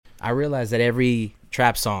I realized that every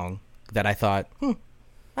trap song that I thought,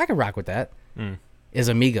 I could rock with that, is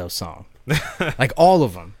a Migos song. Like all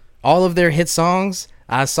of them. All of their hit songs,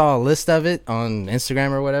 I saw a list of it on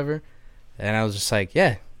Instagram or whatever, and I was just like,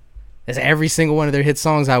 yeah. It's every single one of their hit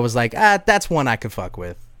songs, I was like, that's one I could fuck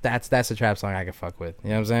with. That's a trap song I could fuck with. You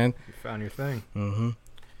know what I'm saying? You found your thing. Mm-hmm.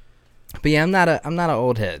 But yeah, I'm not an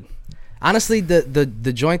old head. Honestly,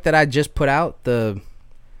 the joint that I just put out,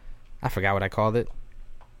 I forgot what I called it.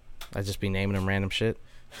 I just be naming them random shit.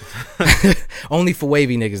 Only for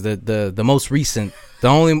wavy niggas. The most recent,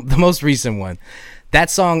 the most recent one. That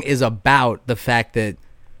song is about the fact that,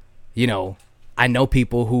 you know, I know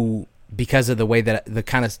people who, because of the way that the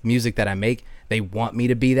kind of music that I make, they want me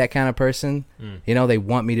to be that kind of person. You know, they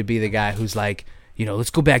want me to be the guy who's like, you know, let's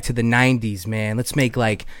go back to the 90s, man. Let's make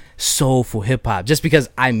like soulful hip hop. Just because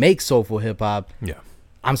I make soulful hip hop, yeah,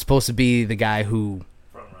 I'm supposed to be the guy who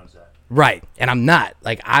front runs that. Right. And I'm not.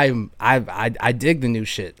 Like I dig the new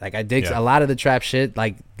shit. Like I dig a lot of the trap shit.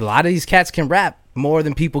 Like a lot of these cats can rap more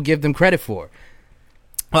than people give them credit for.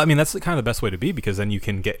 Well, I mean, that's kind of the best way to be, because then you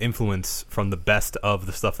can get influence from the best of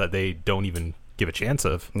the stuff that they don't even give a chance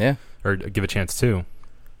of. Yeah. Or give a chance to.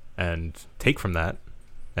 And take from that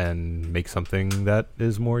and make something that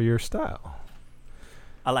is more your style.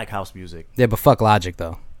 I like house music. Yeah, but fuck Logic,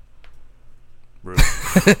 though. Rude.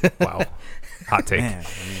 Wow. Hot take. Man,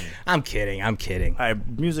 I mean, I'm kidding. all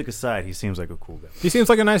right, music aside, he seems like a cool guy. He seems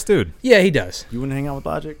like a nice dude. Yeah, he does. You wouldn't hang out with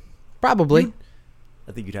Logic? Probably.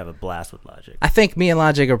 I think you'd have a blast with Logic. I think me and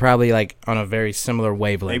Logic are probably like on a very similar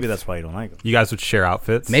wavelength. Maybe that's why you don't like him. You guys would share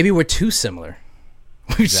outfits. Maybe we're too similar.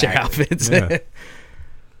 We share Exactly. outfits. Yeah. But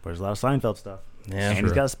there's a lot of Seinfeld stuff. Yeah. And Sure.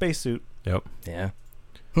 he's got a spacesuit. Yep. Yeah.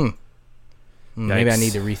 Maybe I Yikes.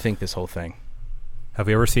 need to rethink this whole thing. Have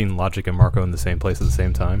you ever seen Logic and Marco in the same place at the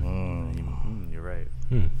same time? You're right.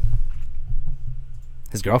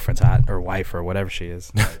 His girlfriend's hot, or wife, or whatever she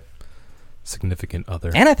is. Significant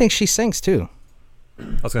other. And I think she sings too. I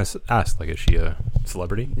was going to ask, like, is she a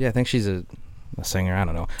celebrity? Yeah, I think she's a singer. I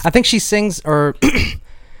don't know. I think she sings, or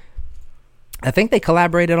I think they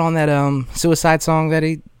collaborated on that suicide song that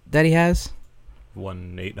he has.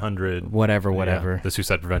 1-800 Whatever. Yeah, the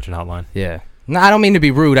suicide prevention hotline. Yeah. No, I don't mean to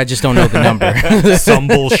be rude. I just don't know the number. Some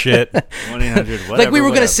bullshit. 1-800 whatever. Like we were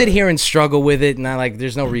gonna whatever. sit here and struggle with it, and I like.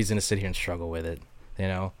 There's no reason to sit here and struggle with it. You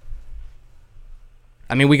know.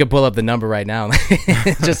 I mean, we could pull up the number right now,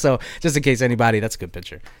 just in case anybody. That's a good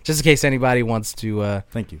picture. Just in case anybody wants to.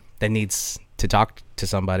 Thank you. That needs to talk to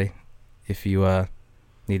somebody. If you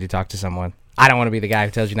need to talk to someone, I don't want to be the guy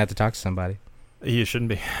who tells you not to talk to somebody. You shouldn't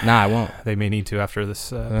be. Nah, I won't. They may need to after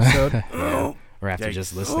this episode. Yeah. Or after Yikes.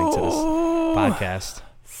 just listening to this podcast.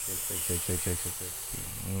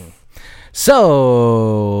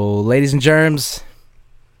 So, ladies and germs,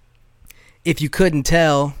 if you couldn't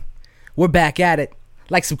tell, we're back at it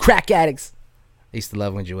like some crack addicts. I used to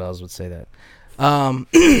love when Joels would say that.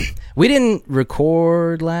 We didn't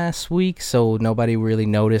record last week, so nobody really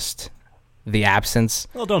noticed the absence.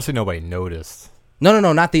 Well, don't say nobody noticed. No,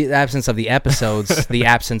 not the absence of the episodes, the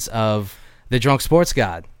absence of the Drunk Sports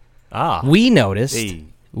God. Ah. We noticed. Hey.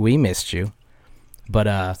 We missed you.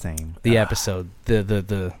 But Same. the episode,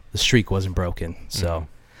 the streak wasn't broken. So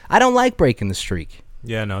I don't like breaking the streak.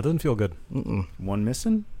 Yeah, no, it doesn't feel good. One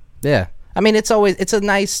missing? Yeah. I mean, it's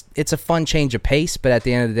a fun change of pace, but at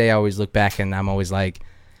the end of the day, I always look back and I'm always like,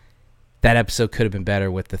 that episode could have been better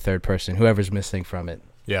with the third person, whoever's missing from it.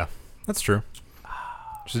 Yeah, that's true.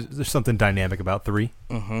 There's something dynamic about 3.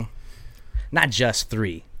 Not just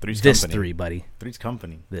 3. Three's this company. 3, buddy. Three's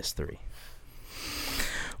company. This 3.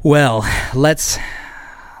 Well, let's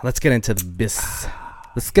get into the biz.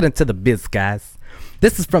 Let's get into the biz, guys.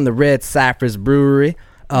 This is from the Red Cypress Brewery,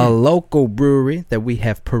 a local brewery that we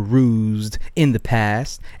have perused in the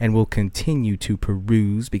past and will continue to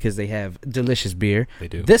peruse because they have delicious beer. They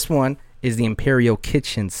do. This one is the Imperial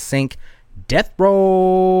Kitchen Sink Death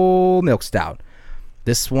Roll Milk Stout.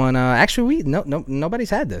 This one, actually, nobody's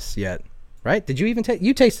had this yet, right? Did you even taste?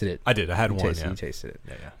 You tasted it. I did. I had You one. tasted, Yeah. you tasted it.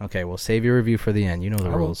 Yeah. Okay, well, save your review for the end. You know the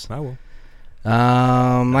rules. I will.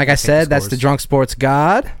 Like I said, that's the Drunk Sports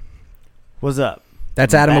God. What's up?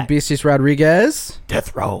 That's I'm Adam back. Obesius Rodriguez.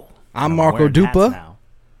 Death row. I'm Marco wearing hats Dupa. now.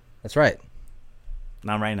 That's right.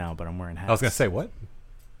 Not right now, but I'm wearing hats. I was gonna say what?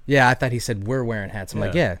 Yeah, I thought he said we're wearing hats. I'm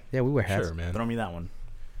like, Yeah. yeah, we wear hats. Sure, man. Throw me that one.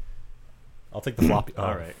 I'll take the floppy.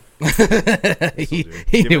 All right. he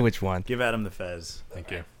Give knew it- which one. Give Adam the fez.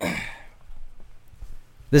 Thank you.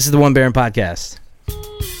 This is the One Baron Podcast.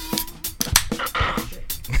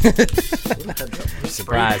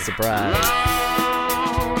 Surprise. Lost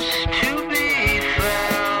to be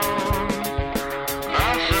found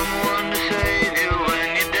by someone to save you when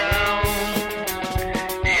you're down.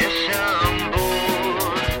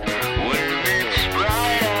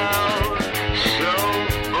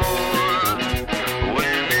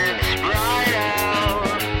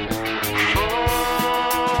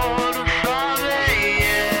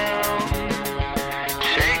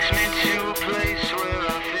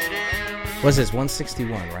 What's this?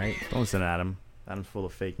 161, right? Don't listen to Adam. Adam's full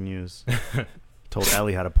of fake news. Told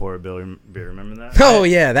Ellie how to pour a beer. Remember that? Oh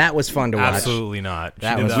yeah, that was fun to watch. Absolutely not.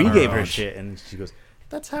 That She did was on We her gave own. her shit, and she goes,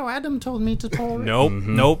 "That's how Adam told me to pour it." Nope, Mhm.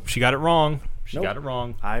 nope. She got it wrong. She Nope. got it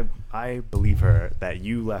wrong. I believe her that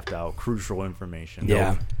you left out crucial information.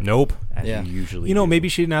 Yeah. Nope. as Yeah. you usually. You know, do. maybe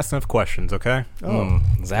she didn't ask enough questions. Okay.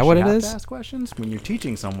 Is that what You it have is? to ask questions when you're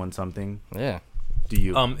teaching someone something. Yeah. Do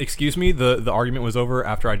you? Excuse me. The argument was over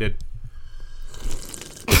after I did.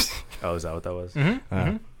 Oh, is that what that was?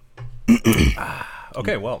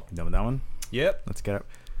 Okay. Well. You done with that one? Yep. Let's get up.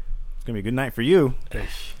 It's gonna be a good night for you.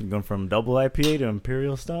 You're going from double IPA to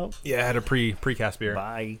Imperial Stout. Yeah, I had a precast beer.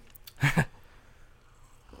 Bye.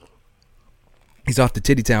 He's off to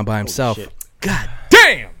Titty Town by himself. Shit. God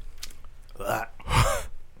damn!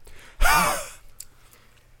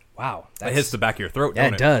 Wow. That hits the back of your throat. Yeah,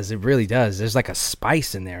 Don't it does. It really does. There's like a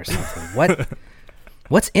spice in there or something.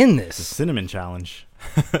 What's in The this? cinnamon challenge.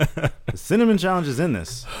 The cinnamon challenge is in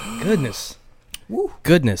this. Goodness.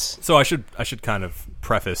 Goodness. So I should kind of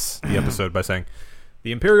preface the episode by saying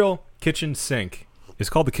the Imperial kitchen sink is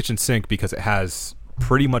called the kitchen sink because it has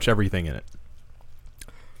pretty much everything in it.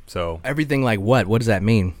 So Everything like what? What does that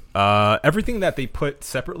mean? everything that they put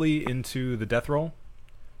separately into the death roll.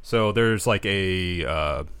 So there's like a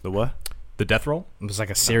The what? the death roll. It's like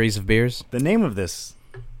a series of beers. The name of this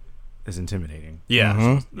is intimidating. Yeah,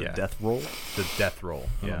 Mhm. The yeah, death roll. the death roll.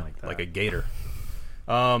 I don't Yeah, like that. like a gator.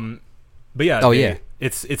 But yeah. Oh, yeah.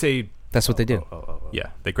 It's a That's what they do yeah.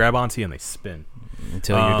 They grab onto you and they spin.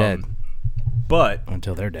 until you're dead. But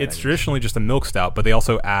Until they're dead. it's traditionally just a milk stout, but they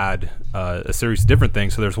also add a series of different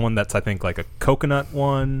things. So there's one that's I think like a coconut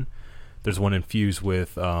one. There's one infused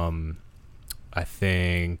with I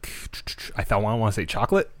want to say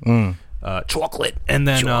chocolate. Chocolate, and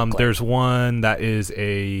then Chocolate. there's one that is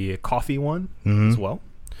a coffee one Mhm. as well.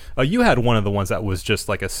 You had one of the ones that was just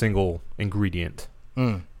like a single ingredient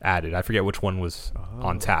added. I forget which one was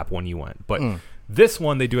on tap when you went, but this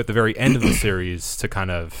one they do at the very end of the series to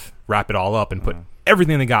kind of wrap it all up and put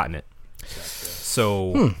everything they got in it.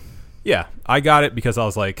 So, yeah, I got it because I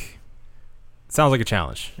was like, sounds like a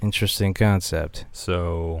challenge. Interesting concept.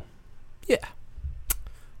 So, yeah,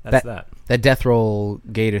 that's that. That Death Roll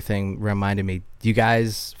Gator thing reminded me. Do you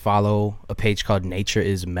guys follow a page called Nature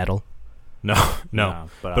is Metal? No, No,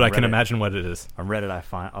 but on I can Reddit- imagine what it is. On Reddit,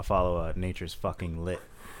 I follow Nature's Fucking Lit.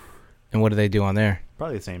 And what do they do on there?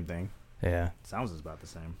 Probably the same thing. Yeah, Sounds about the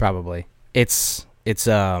same. probably. It's It's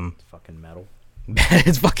fucking metal.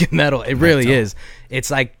 it's fucking metal. It really is. It's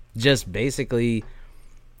like just basically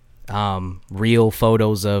real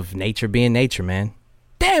photos of nature being nature, man.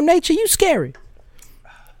 Damn, nature, you scary.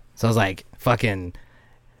 So I was like, fucking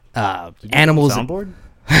animals. Soundboard.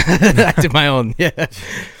 I did my own, yeah.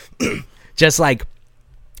 Just like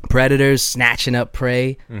predators snatching up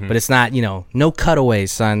prey, but it's not, no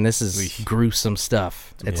cutaways, son. This is gruesome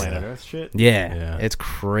stuff. It's Planet Earth shit. yeah, it's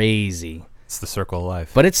crazy. It's the circle of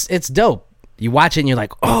life. But it's dope. You watch it and you're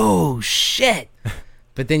like, oh shit.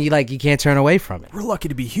 But then you can't turn away from it. We're lucky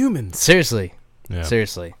to be humans. Seriously. Yeah.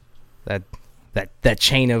 Seriously. That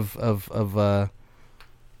chain of the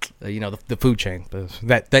food chain.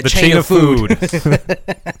 That The chain of food.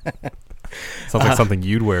 Sounds like something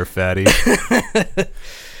you'd wear, fatty. Fuck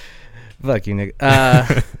you,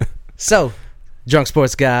 nigga. So, Drunk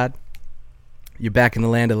Sports God, you're back in the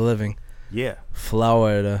land of the living. Yeah.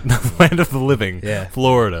 Florida. Land of the living. Yeah.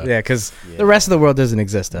 Florida. Yeah, because Yeah. the rest of the world doesn't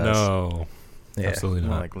exist to us. No. Yeah. Absolutely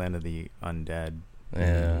More not. like Land of the Undead.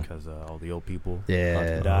 Yeah. Because all the old people Yeah. about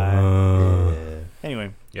to die. Yeah.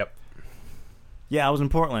 Anyway. Yep. Yeah, I was in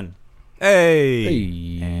Portland.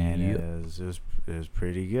 Hey. And Hey. it was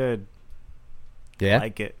pretty good. Yeah. I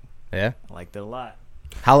like it. Yeah. I liked it a lot.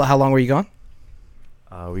 How long were you gone?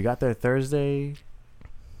 We got there Thursday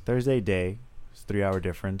day. It's 3-hour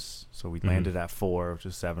difference. So we landed at 4, which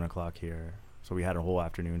is 7 o'clock here. So we had a whole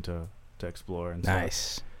afternoon to explore and stuff.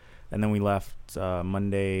 Nice. And then we left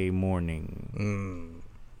Monday morning.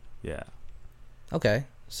 Yeah. Okay.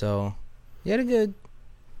 So, you had a good.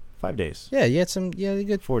 5 days. Yeah, you had a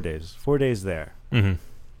good. 4 days. 4 days there. Mm-hmm.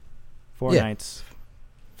 4 Yeah. nights.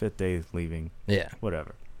 5th day leaving. Yeah.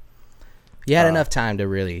 Whatever. You had enough time to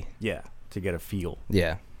really. Yeah. To get a feel.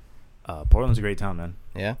 Yeah. Portland's a great town, man.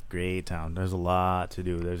 Yeah. Great town. There's a lot to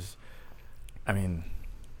do. There's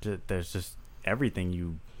just everything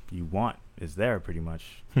you want is there pretty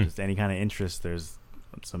much. Just any kind of interest. There's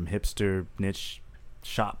some hipster niche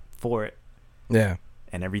shop for it, Yeah.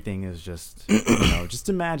 and everything is just just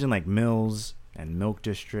imagine like Mills and Milk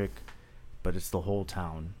District, but it's the whole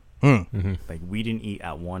town. Mm-hmm. Like we didn't eat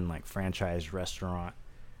at one like franchise restaurant.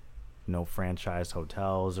 no franchised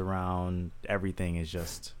hotels around. Everything is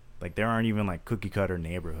just like there aren't even like cookie cutter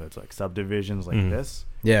neighborhoods like subdivisions like this.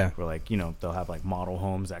 Yeah. Where like they'll have like model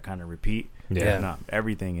homes that kind of repeat. Yeah. No,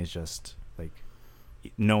 everything is just like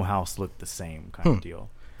no house looked the same kind of deal.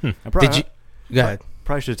 Did you? Go ahead.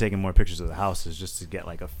 Probably should have taken more pictures of the houses just to get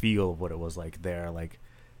like a feel of what it was like there, like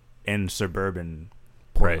in suburban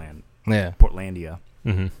Portland, Portlandia.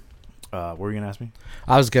 Mm-hmm. What were you gonna ask me?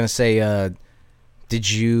 I was gonna say, did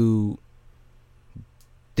you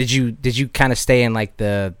kind of stay in like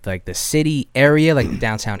the city area, like the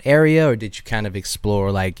downtown area, or did you kind of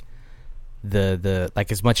explore like the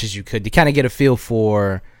like as much as you could to kind of get a feel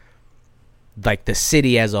for like the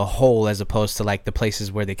city as a whole, as opposed to like the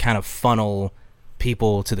places where they kind of funnel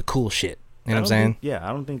people to the cool shit? You know what I'm saying? I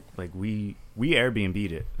don't think like we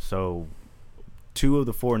Airbnb'd it. So 2 of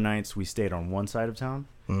the 4 nights we stayed on one side of town,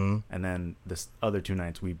 and then this other 2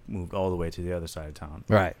 nights we moved all the way to the other side of town.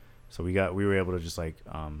 Right. So we were able to just like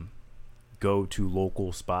go to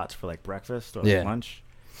local spots for like breakfast or like lunch,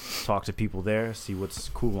 talk to people there, see what's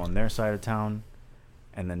cool on their side of town,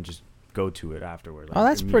 and then just go to it afterward. Like,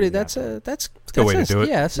 that's pretty. That's a good way to do it.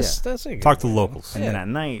 Yeah, that's a good Talk to way. the locals. And then at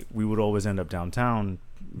night we would always end up downtown,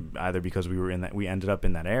 either because we ended up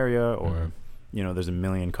in that area, or there's a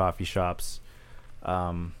million coffee shops.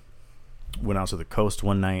 Went out to the coast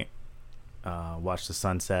one night, watched the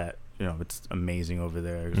sunset. It's amazing over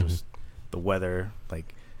there. It was just the weather,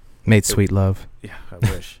 like made sweet love. Yeah, I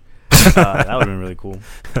wish. That would have been really cool.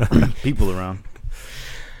 People around.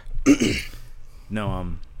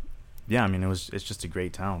 No, yeah, I mean it's just a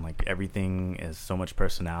great town. Like everything is so much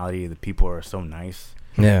personality. The people are so nice.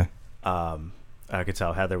 Yeah. I could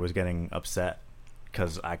tell Heather was getting upset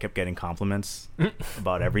because I kept getting compliments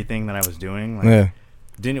about everything that I was doing. Like,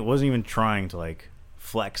 wasn't even trying to like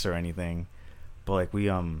flex or anything, but like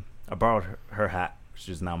I borrowed her hat, which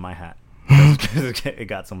is now my hat, because it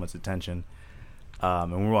got so much attention.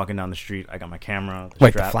 And we're walking down the street. I got my camera.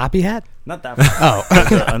 Wait, the floppy hat? Not that floppy. Oh.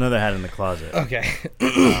 There's another hat in the closet. Okay.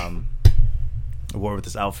 I wore it with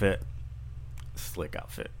this outfit, slick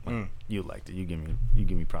outfit. Like, you liked it. You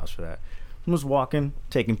give me props for that. I was walking,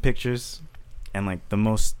 taking pictures, and like the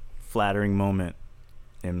most flattering moment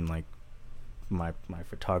in like my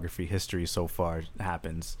photography history so far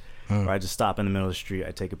happens. Where I just stop in the middle of the street.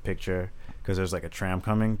 I take a picture because there's like a tram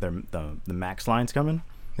coming. The Max line's coming.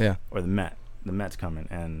 Yeah. Or the Met's coming,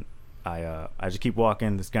 and I just keep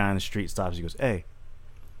walking. This guy on the street stops. He goes, "Hey,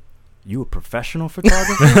 you a professional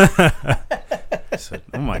photographer?" I said,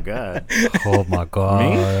 "Oh my god." Oh my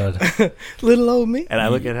god. Me? Little old me. And I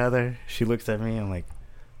look at Heather. She looks at me. I'm like,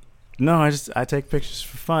 "No, I take pictures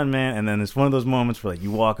for fun, man." And then it's one of those moments where like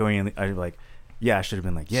you walk away and I'm like, "Yeah, I should have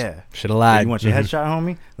been like, yeah, should have lied. You want your headshot,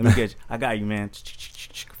 homie? Let me get you. I got you, man.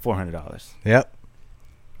 $400. Yep.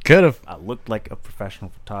 Could have. I looked like a professional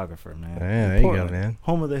photographer, man. Yeah, there you go, man.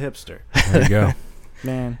 Home of the hipster. There you go.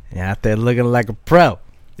 Man. Yeah, out there looking like a pro.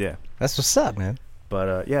 Yeah. That's what's up, man.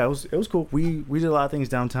 But yeah, it was cool. We did a lot of things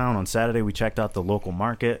downtown. On Saturday, we checked out the local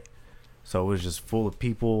market. So it was just full of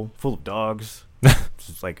people, full of dogs.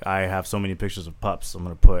 It's like I have so many pictures of pups. I'm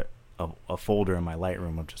going to put a folder in my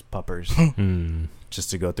Lightroom of just puppers just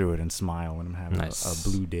to go through it and smile when I'm having a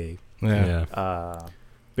blue day. Yeah.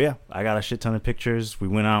 But yeah, I got a shit ton of pictures. We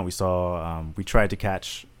went out. We saw. We tried to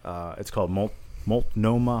catch. It's called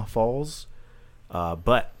Multnomah Falls,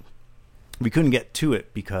 but we couldn't get to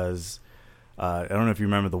it because I don't know if you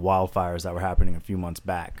remember the wildfires that were happening a few months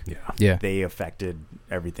back. Yeah. They affected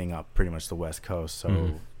everything up pretty much the West Coast.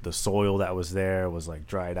 So the soil that was there was like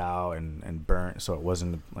dried out and burnt. So it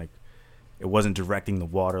wasn't directing the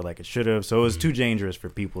water like it should have. So it was too dangerous for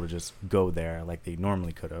people to just go there like they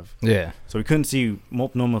normally could have. Yeah. So we couldn't see.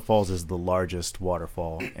 Multnomah Falls is the largest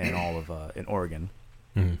waterfall in all of in Oregon.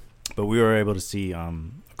 But we were able to see a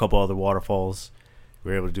couple other waterfalls.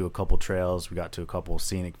 We were able to do a couple trails. We got to a couple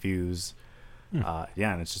scenic views. Yeah,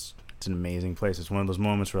 and it's an amazing place. It's one of those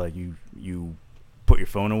moments where like you put your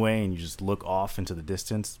phone away and you just look off into the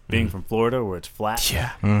distance. Being from Florida where it's flat, you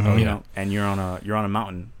know, and you're on a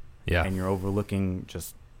mountain. Yeah. And you're overlooking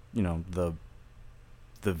just, the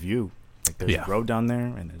view. Like there's a road down there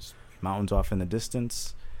and there's mountains off in the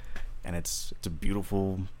distance. And it's a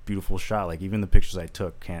beautiful, beautiful shot. Like even the pictures I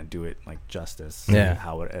took can't do it like justice. Yeah.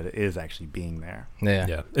 How it is actually being there. Yeah.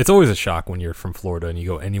 Yeah. It's always a shock when you're from Florida and you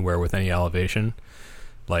go anywhere with any elevation.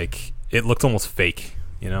 Like it looks almost fake,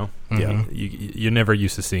 you know? Yeah. You're never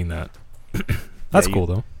used to seeing that. That's cool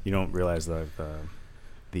though. You don't realize the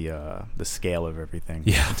scale of everything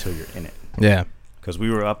until you're in it. Yeah. Because we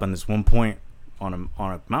were up on this one point on a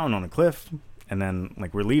mountain on a cliff, and then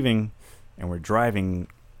like we're leaving and we're driving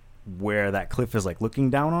where that cliff is like looking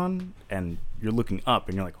down on, and you're looking up,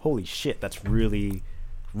 and you're like, holy shit, that's really,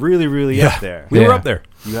 really, really up there. We were up there.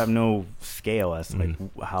 You have no scale as to like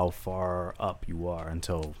how far up you are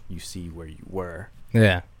until you see where you were.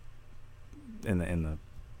 Yeah. In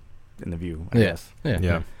the view, I guess.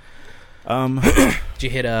 Yeah. Did you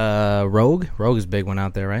hit Rogue? Rogue is a big one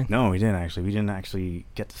out there, right? No, we didn't actually. We didn't actually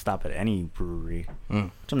get to stop at any brewery,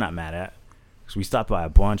 which I'm not mad at. Because we stopped by a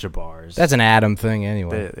bunch of bars. That's an Adam thing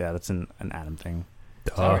anyway. Yeah, that's an Adam thing.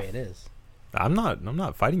 Sorry, it is. I'm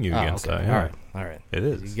not fighting you against that. Yeah. All right. It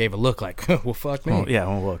is. You gave a look like, well, fuck me.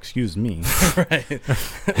 Well, excuse me. Right.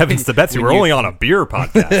 Heavens to Betsy, we're only on a beer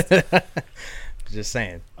podcast. Just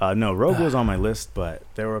saying. No, Rogue was on my list, but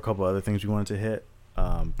there were a couple other things we wanted to hit.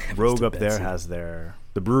 Rogue up there has the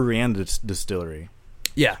brewery and the distillery.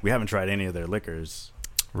 Yeah. We haven't tried any of their liquors.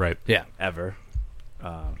 Right. Yeah. Ever.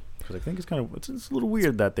 Because I think it's a little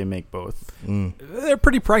weird that they make both. They're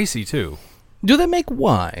pretty pricey too. Do they make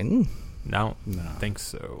wine? No, think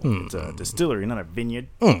so. It's a distillery, not a vineyard.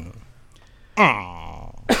 But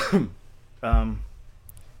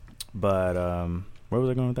where was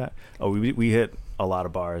I going with that? Oh, we hit a lot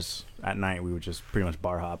of bars at night. We would just pretty much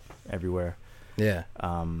bar hop everywhere. Yeah.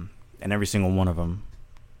 And every single one of them,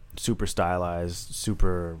 super stylized,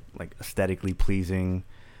 super like aesthetically pleasing,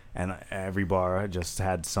 and every bar just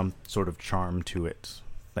had some sort of charm to it.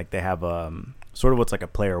 Like they have sort of what's like a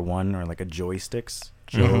Player One or like a joystick.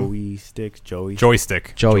 Joystick. Not Joey. Joey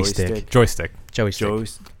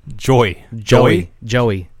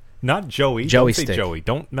Don't say stick. Joey.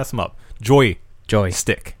 Don't mess him up.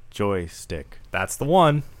 Joystick. Joystick. That's the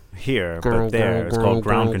one. Here, but there, it's called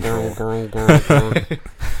ground control.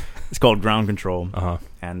 It's called ground control.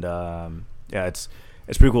 And it's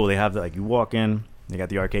pretty cool. They have like you walk in, they got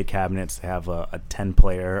the arcade cabinets. They have a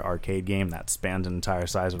 10-player arcade game that spans an entire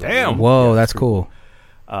size of. Damn! Whoa, that's cool.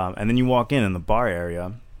 And then you walk in the bar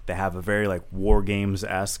area. They have a very like War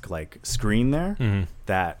Games-esque like screen there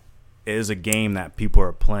that is a game that people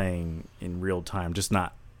are playing in real time, just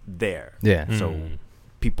not there. Yeah. So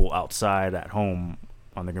people outside at home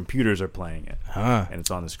on their computers are playing it, and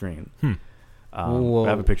it's on the screen. I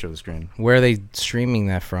have a picture of the screen. Where are they streaming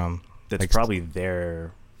that from? That's like probably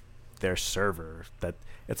their server. That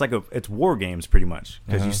it's War Games pretty much,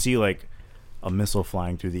 because you see like a missile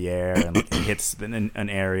flying through the air and like, it hits an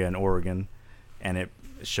area in Oregon, and it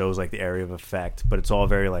shows like the area of effect, but it's all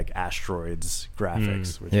very like asteroids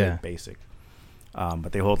graphics, which are basic.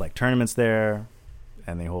 But they hold like tournaments there,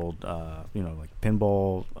 and they hold like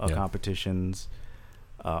pinball competitions,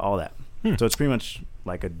 all that. So it's pretty much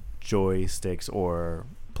like a joysticks or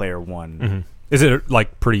Player One. Is it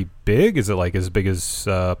like pretty big? Is it like as big as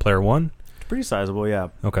Player One? It's pretty sizable, yeah.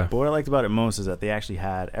 Okay. But what I liked about it most is that they actually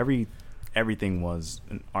had everything was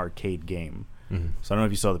an arcade game. So I don't know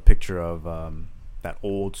if you saw the picture of that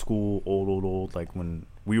old school, old, like when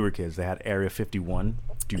we were kids, they had Area 51.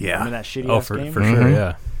 Do you remember that shitty ass game? For sure,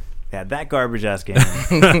 yeah. They had that garbage ass game.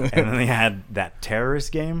 And then they had that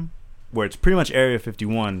terrorist game where it's pretty much Area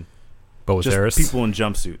 51. But with just terrorists? people in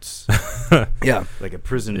jumpsuits. Yeah. Like a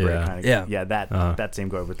prison break kind of game. Yeah, that same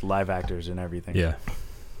garbage with live actors and everything. Yeah.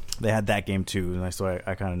 They had that game too, and so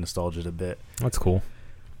I kind of nostalgiaed a bit. That's cool.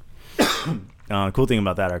 The cool thing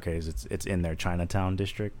about that arcade is it's in their Chinatown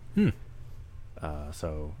district.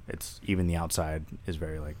 So it's even the outside is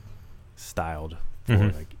very like styled for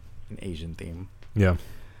like an Asian theme. Yeah.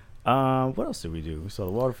 What else did we do? We saw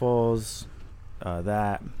the waterfalls. Marco,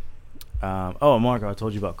 I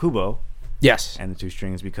told you about Kubo. Yes. And the two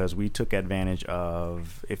strings, because we took advantage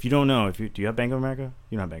of. If you don't know, do you have Bank of America?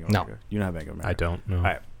 You don't have Bank of America. You don't have Bank of America. I don't know. All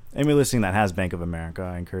right. Anybody listening that has Bank of America,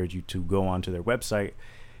 I encourage you to go onto their website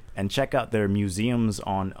and check out their Museums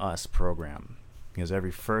on Us program. Because every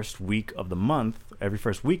first weekend of the month,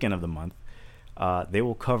 they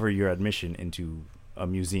will cover your admission into a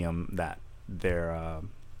museum that they're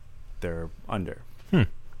under.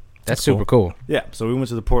 That's super cool. Yeah, so we went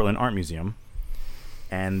to the Portland Art Museum,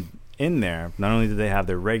 and in there, not only did they have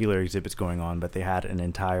their regular exhibits going on, but they had an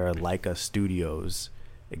entire Leica Studios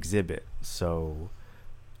exhibit. So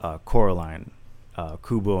Coraline,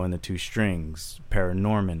 Kubo and the Two Strings,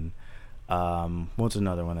 Paranorman, what's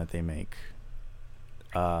another one that they make?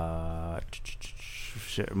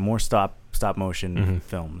 More stop motion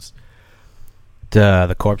films.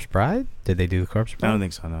 The Corpse Bride? Did they do the Corpse Bride? I don't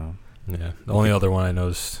think so, no. Yeah, the only other one I know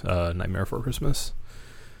is Nightmare Before Christmas.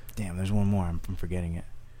 Damn, there's one more. I'm forgetting it.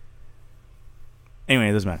 Anyway,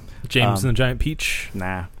 it doesn't matter. James and the Giant Peach.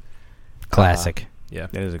 Nah. Classic. Yeah.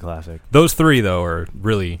 It is a classic. Those three, though, are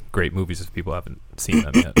really great movies if people haven't seen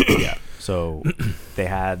them yet. Yeah. So they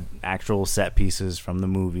had actual set pieces from the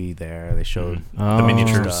movie there. They showed the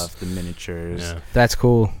miniatures. stuff, the miniatures. Yeah. That's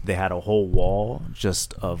cool. They had a whole wall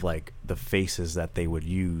just of like the faces that they would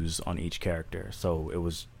use on each character.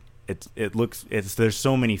 So there's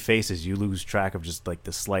so many faces you lose track of just like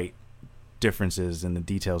the slight differences in the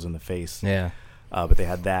details in the face. Yeah. But they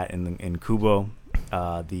had that in Kubo,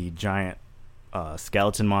 the giant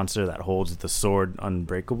skeleton monster that holds the sword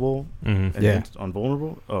unbreakable.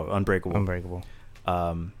 Unbreakable.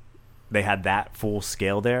 They had that full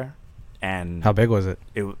scale there, and how big was it?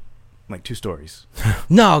 It was like 2 stories.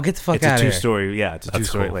 No, get the fuck out of here. It's a 2-story. Yeah, it's a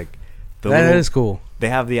 2-story. Cool. Like that is cool. They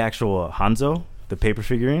have the actual Hanzo, the paper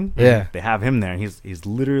figurine. Yeah, they have him there. And he's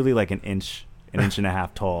literally like an inch and a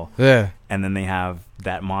half tall. Yeah, and then they have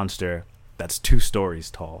that monster that's 2 stories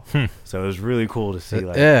tall. So it was really cool to see.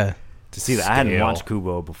 Like, to see that. I hadn't watched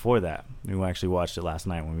Kubo before that. We actually watched it last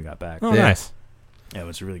night when we got back. Oh, nice. Yeah, it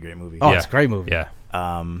was a really great movie. Oh, it's a great movie. Yeah.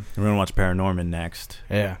 We're gonna watch Paranorman next.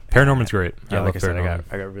 Yeah, Paranorman's great. Yeah, I like I love said, Paranorman.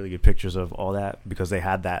 I got really good pictures of all that because they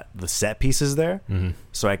had the set pieces there,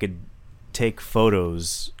 so I could take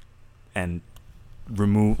photos and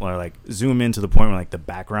remove or like zoom in to the point where like the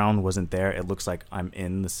background wasn't there. It looks like I'm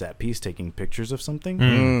in the set piece taking pictures of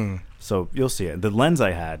something. So you'll see it. The lens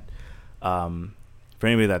I had. For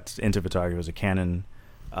anybody that's into photography, it was a Canon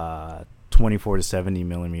 24 to 70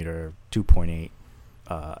 millimeter 2.8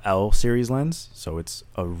 L series lens. So it's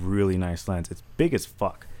a really nice lens. It's big as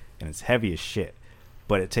fuck and it's heavy as shit,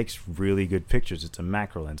 but it takes really good pictures. It's a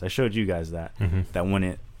macro lens. I showed you guys that that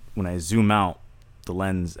when I zoom out, the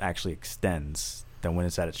lens actually extends. Then when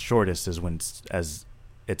it's at its shortest is when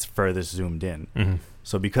it's furthest zoomed in.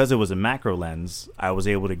 So because it was a macro lens, I was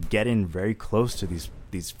able to get in very close to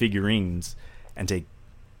these figurines and take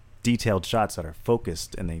detailed shots that are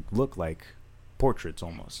focused and they look like portraits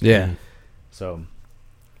almost. Yeah. So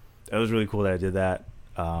it was really cool that I did that.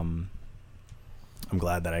 I'm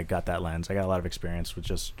glad that I got that lens. I got a lot of experience with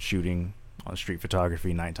just shooting on street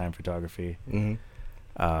photography, nighttime photography.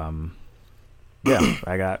 I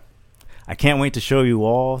can't wait to show you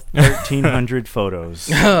all 1,300 photos.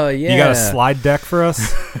 Oh, yeah. You got a slide deck for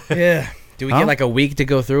us? Yeah. Do we get like a week to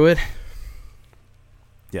go through it?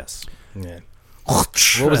 Yes. Yeah.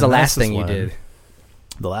 What was the last thing you did?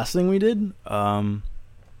 The last thing we did? When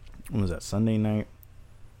was that? Sunday night?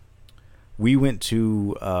 We went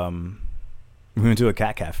to a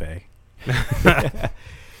cat cafe.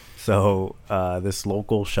 So this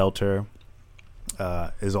local shelter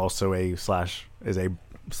is also a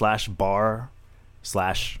bar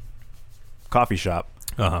 / coffee shop.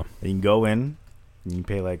 You can go in, you can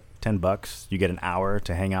pay like $10. You get an hour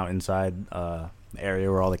to hang out inside the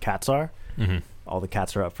area where all the cats are. All the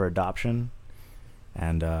cats are up for adoption,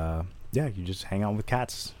 and you just hang out with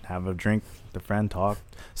cats, have a drink, with a friend, talk.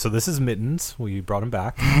 So this is Mittens. Well, you brought him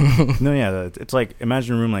back. No, yeah, it's like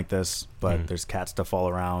imagine a room like this, but there's cat stuff all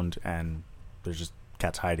around, and there's just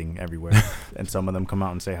cats hiding everywhere. And some of them come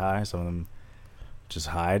out and say hi. Some of them just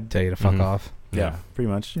hide, Tell you to fuck off. Yeah, pretty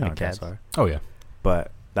much. You know how cats are. Oh yeah.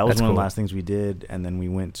 But that was That's one of cool. the last things we did, and then we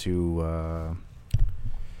went to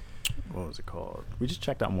what was it called? We just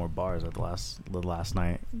checked out more bars at the last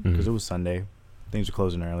night because it was Sunday. Things were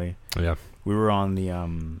closing early. Yeah. We were on the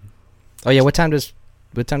Oh yeah, what time does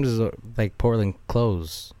like Portland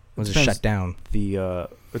close? Was it shut down? it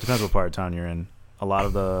depends what part of town you're in. A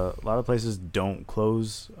lot of places don't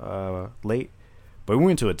close late, but we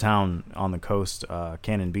went to a town on the coast,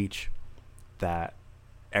 Cannon Beach, that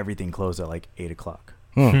everything closed at like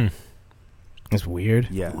 8:00. It's weird.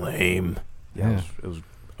 Yeah, Lame. yeah. It was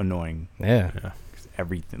annoying. Yeah.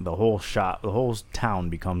 Everything, the whole town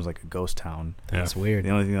becomes like a ghost town. Yeah. That's weird. The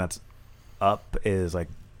only thing that's up is like,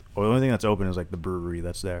 or the only thing that's open is like the brewery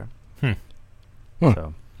that's there. So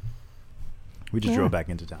we just drove back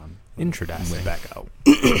into town. Interesting. Went back out.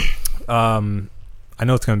 I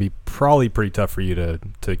know it's going to be probably pretty tough for you to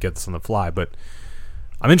get this on the fly, but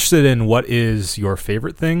I'm interested in what is your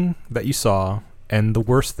favorite thing that you saw and the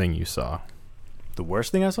worst thing you saw. The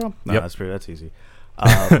worst thing I saw? No, Yep. that's easy.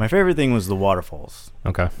 My favorite thing was the waterfalls.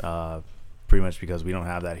 Okay. Pretty much because we don't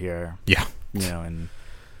have that here. Yeah. And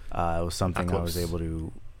it was something I was able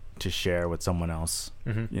to share with someone else.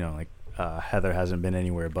 Like Heather hasn't been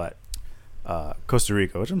anywhere but Costa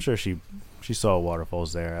Rica, which I'm sure she saw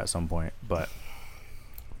waterfalls there at some point. But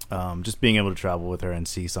just being able to travel with her and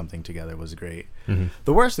see something together was great.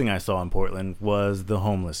 The worst thing I saw in Portland was the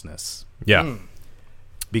homelessness. Yeah.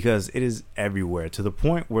 Because it is everywhere to the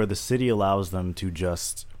point where the city allows them to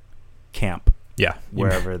just camp Yeah.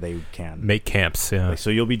 wherever they can. Make camps. Yeah. Like, so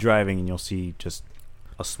you'll be driving and you'll see just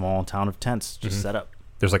a small town of tents just set up.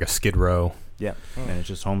 There's like a Skid Row Yeah, and it's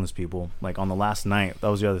just homeless people. Like on the last night, that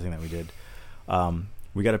was the other thing that we did.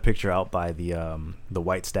 We got a picture out by the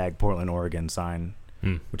White Stag Portland, Oregon sign,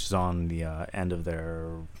 which is on the end of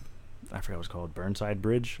their, I forgot what it's called, Burnside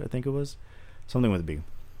Bridge, I think it was, something with a B.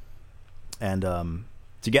 And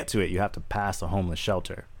to get to it, you have to pass a homeless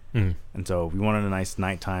shelter. And so we wanted a nice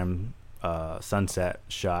nighttime sunset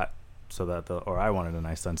shot, so that I wanted a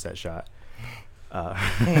nice sunset shot.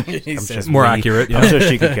 More accurate. Yeah. I'm sure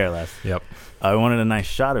she could care less. Yep. I wanted a nice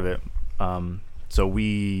shot of it. So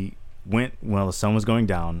we went while the sun was going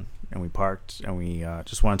down, and we parked, and we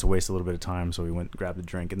just wanted to waste a little bit of time, so we went and grabbed a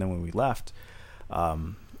drink. And then when we left,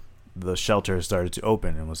 the shelter started to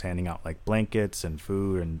open and was handing out like blankets and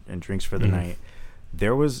food and drinks for the night.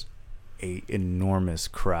 There was a enormous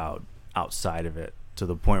crowd outside of it, to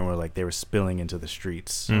the point where like they were spilling into the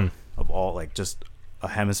streets of all, like, just a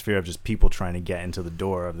hemisphere of just people trying to get into the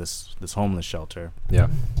door of this homeless shelter. Yeah.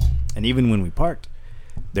 And even when we parked,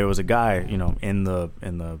 there was a guy, in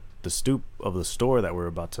the stoop of the store that we're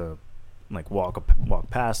about to like walk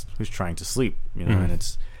past, who's trying to sleep, and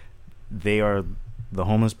the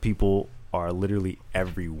homeless people are literally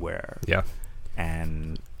everywhere. Yeah.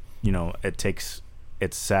 And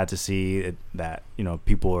it's sad to see that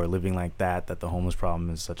people are living like that the homeless problem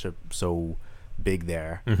is so big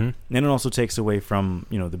there. And it also takes away from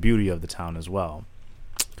the beauty of the town as well,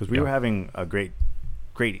 because we were having a great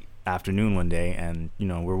afternoon one day, and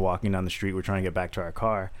we're walking down the street, we're trying to get back to our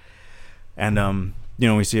car, and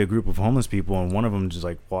we see a group of homeless people, and one of them just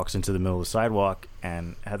like walks into the middle of the sidewalk,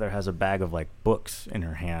 and Heather has a bag of like books in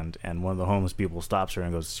her hand, and one of the homeless people stops her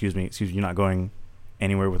and goes, excuse me, you're not going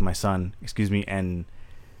anywhere with my son, excuse me. And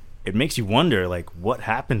it makes you wonder, like, what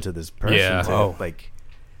happened to this person? Yeah. Like,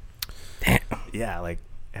 yeah, like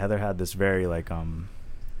Heather had this very like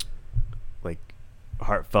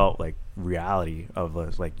heartfelt like reality of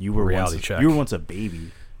like you were once a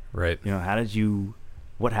baby, right?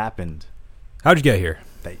 What happened? How'd you get here?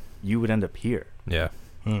 That you would end up here? Yeah.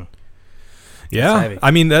 Yeah,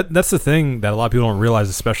 I mean that's the thing that a lot of people don't realize,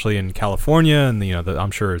 especially in California and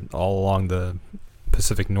I'm sure all along the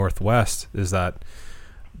Pacific Northwest, is that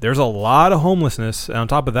there's a lot of homelessness, and on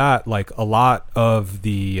top of that, like a lot of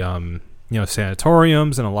the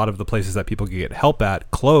sanatoriums and a lot of the places that people could get help at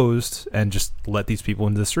closed and just let these people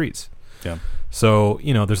into the streets. Yeah. So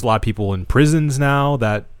there's a lot of people in prisons now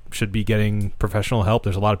that should be getting professional help.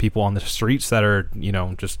 There's a lot of people on the streets that are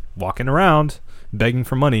just walking around begging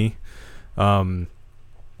for money,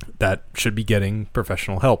 that should be getting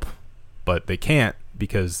professional help, but they can't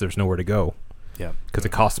because there's nowhere to go. Yeah. Because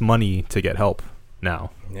it costs money to get help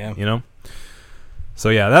now. Yeah. So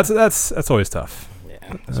yeah, that's always tough.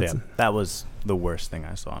 Yeah. So that was the worst thing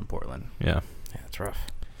I saw in Portland. Yeah. Yeah, it's rough.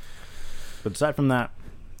 But aside from that,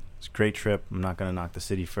 it's a great trip. I'm not gonna knock the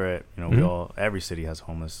city for it. Every city has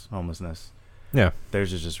homelessness. Yeah.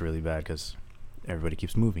 Theirs is just really bad because everybody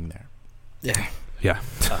keeps moving there. Yeah. Yeah.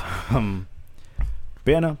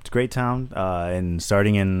 But yeah, no, it's a great town. And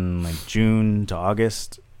starting in like June to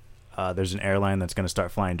August, there's an airline that's going to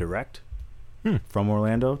start flying direct from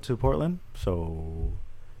Orlando to Portland. So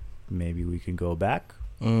maybe we can go back.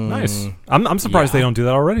 Nice. I'm surprised they don't do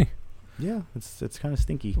that already. Yeah, it's kind of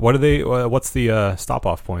stinky. What are they? What's the stop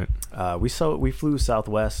off point? We flew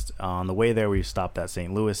Southwest. On the way there, we stopped at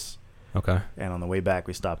St. Louis. Okay. And on the way back,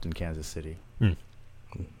 we stopped in Kansas City.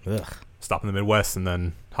 Ugh. Stop in the Midwest and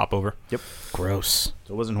then hop over. Yep. Gross.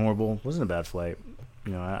 So it wasn't horrible. It wasn't a bad flight.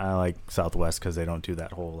 I like Southwest because they don't do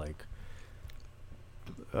that whole like.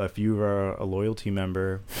 If you are a loyalty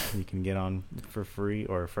member, you can get on for free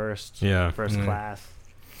or first class.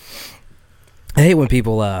 I hate when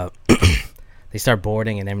people they start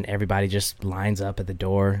boarding and then everybody just lines up at the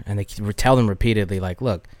door and they tell them repeatedly, like,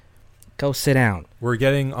 look, go sit down. We're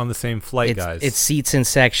getting on the same flight, guys. It's seats in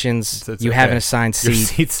sections. It's you okay. have an assigned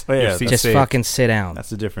seat. Your seats, just fucking sit down.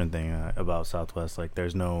 That's the different thing about Southwest. Like,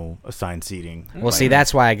 there's no assigned seating. Well, see,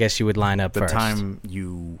 that's why I guess you would line up first. The time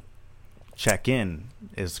you check in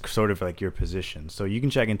is sort of like your position. So you can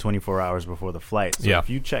check in 24 hours before the flight. So if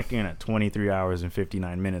you check in at 23 hours and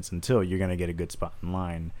 59 minutes until, you're going to get a good spot in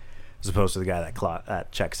line, as opposed to the guy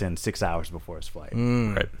that checks in 6 hours before his flight.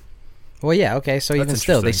 Right. Well, yeah, okay. So even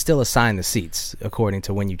still, they still assign the seats according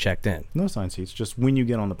to when you checked in. No assigned seats, just when you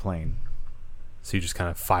get on the plane. So you just kind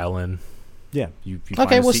of file in. Yeah. You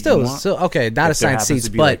okay, well, still, okay, not assigned seats,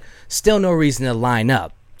 but still no reason to line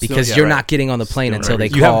up because you're not getting on the plane until they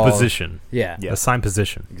call. You have a position. Yeah. Assigned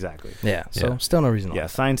position. Exactly. Yeah, so still no reason to line up.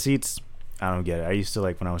 Assigned seats, I don't get it. I used to,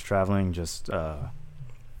 like, when I was traveling, just,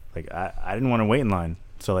 like, I didn't want to wait in line.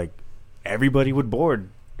 So, like, everybody would board.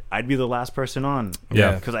 I'd be the last person on.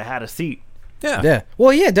 Yeah. Because I had a seat. Yeah.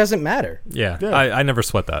 Well, yeah, it doesn't matter. Yeah. Yeah. I never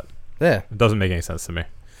sweat that. Yeah. It doesn't make any sense to me.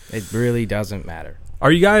 It really doesn't matter.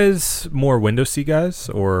 Are you guys more window seat guys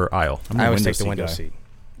or aisle? I'm I a always window take the seat window guy. seat.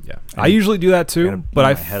 Yeah. I usually do that I too, gotta but put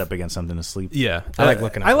I my head up against something to sleep. yeah. I like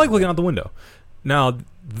looking out I the like window. looking out the window. Now,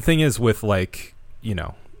 the thing is with like,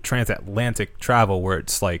 transatlantic travel where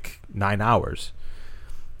it's like 9 hours,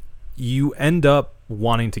 you end up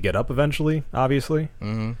wanting to get up eventually, obviously.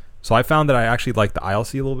 Mm-hmm. So I found that I actually like the aisle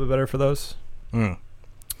seat a little bit better for those. Mm.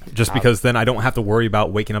 Just because then I don't have to worry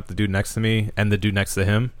about waking up the dude next to me and the dude next to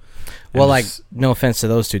him. Well, And like, just- no offense to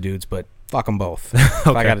those two dudes, but fuck them both. If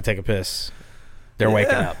I got to take a piss, they're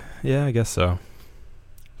waking up. Yeah, I guess so.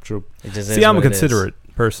 True. It just See, is I'm a what it is. considerate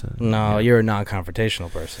person. No, you're a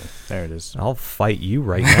non-confrontational person. There it is. I'll fight you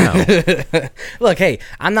right now. Look, hey,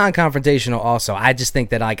 I'm non-confrontational also. I just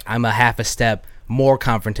think that like I'm a half a step more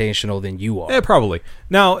confrontational than you are. Yeah, probably.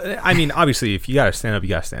 Now, I mean, obviously, if you gotta stand up, you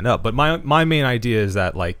gotta stand up. But my main idea is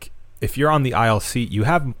that like if you're on the aisle seat, you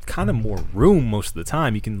have kind of more room most of the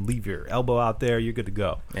time. You can leave your elbow out there. You're good to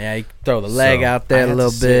go. Yeah, you throw the leg So, out there I a had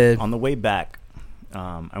little to sit- bit. On the way back,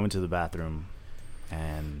 I went to the bathroom,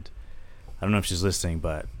 and I don't know if she's listening,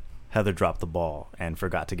 but Heather dropped the ball and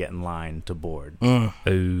forgot to get in line to board. Mm.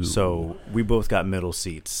 Oh, So we both got middle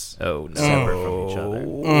seats, oh no. separate from each other.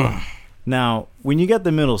 Mm. Now, when you get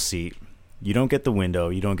the middle seat, you don't get the window,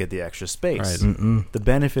 you don't get the extra space. Right. Mm-mm. The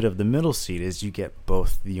benefit of the middle seat is you get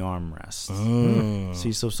both the armrests. Mm.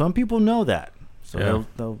 See, so some people know that. So Yeah.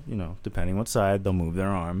 they'll, depending what side, they'll move their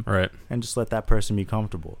arm Right. and just let that person be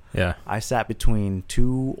comfortable. Yeah. I sat between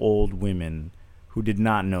two old women who did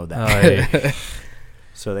not know that. Aye.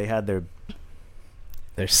 So they had their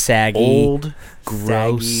They're saggy, old,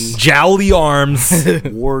 gross, saggy, Jowly arms.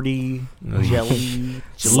 warty, jelly,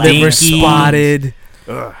 liver Stinky. spotted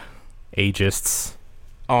Ugh. Ageists.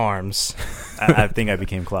 arms. I think I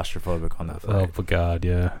became claustrophobic on that Oh flight. my god,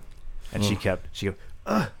 yeah. And she go,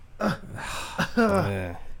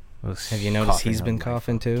 Yeah. Have you noticed Coughing he's on been my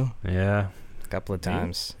coughing too? Yeah. A couple of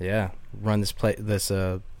times. Yeah. Run this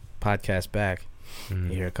podcast back. Mm.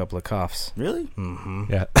 You hear a couple of coughs. really? Mm-hmm.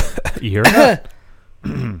 Yeah. You hear that?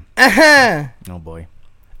 Uh-huh. Oh boy.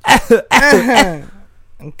 Uh-huh.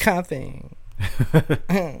 I'm coughing.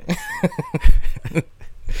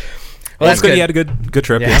 Well, That's good. You had a good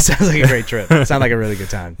trip. Yeah, Yeah. sounds like a great trip. Sounds like a really good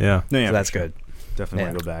time. Yeah. No, yeah, So that's for sure. good. Definitely Yeah.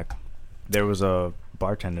 want to go back. There was a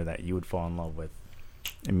bartender that you would fall in love with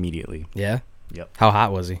immediately. Yeah. Yep. How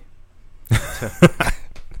hot was he?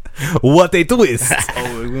 What a twist.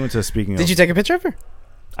 Oh, we went to speaking Did of. you take a picture of her?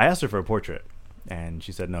 I asked her for a portrait, and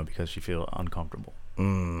she said no because she feel uncomfortable.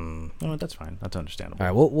 Mm. No, that's fine. That's understandable.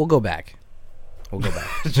 All right, we'll go back. We'll go back.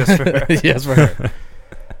 Just for her. Yes, for her.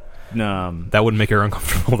 No, That wouldn't make her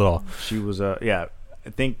uncomfortable at all. she was. Yeah, I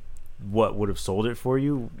think what would have sold it for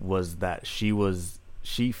you was that she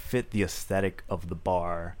fit the aesthetic of the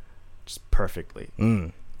bar just perfectly.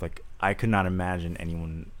 Mm. Like I could not imagine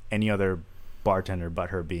any other bartender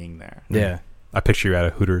but her being there. Yeah. I picture you at a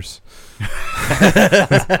Hooters.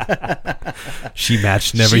 She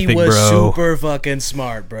matched and everything, she was bro. super fucking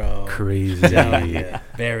smart, bro. Crazy. Yeah,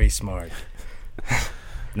 very smart.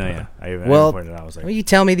 No, yeah. I Well, pointed out. I was like, Well, you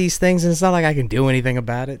tell me these things, and it's not like I can do anything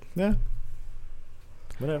about it. yeah,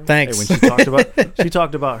 whatever. Thanks. Hey, when she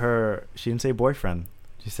talked about her, she didn't say boyfriend.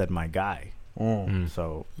 She said my guy. Mm.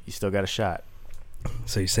 So you still got a shot.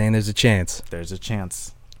 So you're saying there's a chance, There's a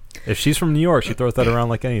chance. If she's from New York, she throws that around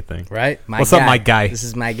like anything. right? What's up, my guy? This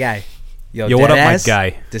is my guy. Yo, what up, my deadass?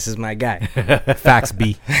 guy? This is my guy. Facts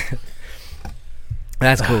B.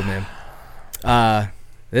 That's cool, man.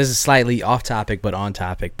 This is slightly off topic, but on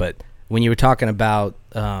topic. But when you were talking about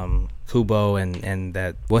Kubo and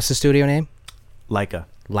that, what's the studio name? Leica.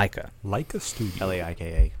 Leica. Like a studio.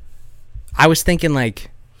 Laika. I was thinking,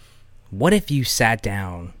 like, what if you sat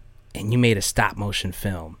down and you made a stop motion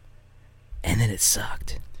film, and then it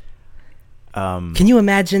sucked? Can you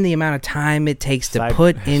imagine the amount of time it takes to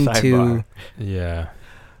put into? sidebar. Yeah.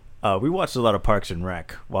 We watched a lot of Parks and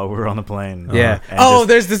Rec while we were on the plane. Yeah. And Oh,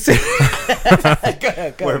 just there's the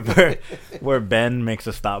scene. where Ben makes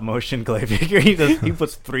a stop motion clay figure. He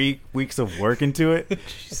puts 3 weeks of work into it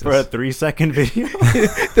for a 3-second video.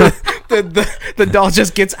 the doll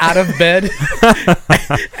just gets out of bed,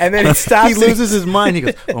 and then it stops. He loses his mind. He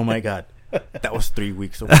goes, "Oh my god, that was 3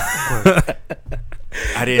 weeks of work.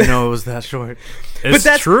 I didn't know it was that short."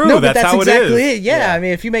 It's true. No, that's how exactly it is. Yeah, I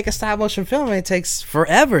mean, if you make a stop motion film, it takes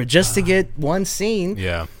forever just to get one scene.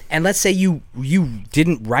 Yeah. And let's say you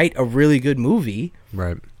didn't write a really good movie.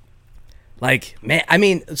 Right. Like, man, I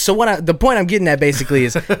mean, so the point I'm getting at basically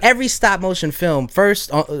is every stop motion film,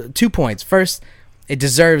 first, 2 points. First, it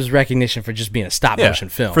deserves recognition for just being a stop motion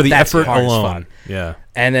film. For the That's effort hard as alone. fuck. Yeah.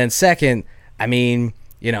 And then second, I mean,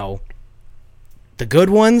 you know, the good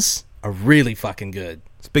ones are really fucking good.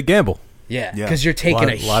 It's a big gamble. Yeah, Yeah. because you're taking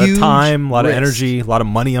a lot huge of time, a lot risk. of energy, a lot of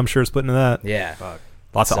money, I'm sure, is put into that. Yeah,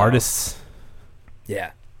 Lots of So- artists.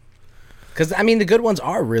 yeah. Because, I mean, the good ones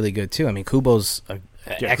are really good, too. I mean, Kubo's an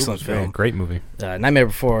excellent Kubo's Yeah, film. great movie. Nightmare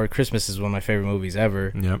Before Christmas is one of my favorite movies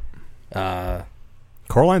ever. Yep.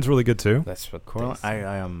 Coraline's really good, too. That's what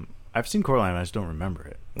Coraline. I've seen Coraline. I just don't remember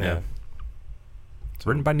it. Yeah. It's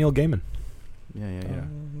written by Neil Gaiman. Yeah.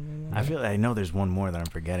 I know there's one more that I'm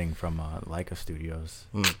forgetting from Leica Studios.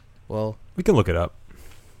 Well, We can look it up.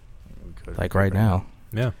 like right now.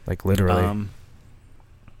 Yeah. Like literally.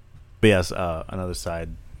 But yes, another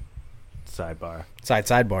sidebar.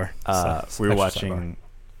 Sidebar. We were Special watching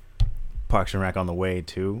Parks and Rec on the way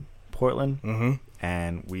to Portland, Mm-hmm.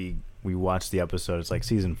 and we watched the episode. It's like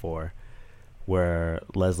season 4, where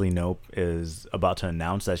Leslie Knope is about to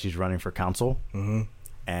announce that she's running for council, Mm-hmm.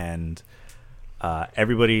 and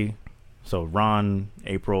everybody, so Ron,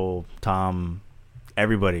 April, Tom,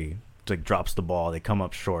 everybody like drops the ball. They come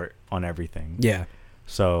up short on everything. Yeah.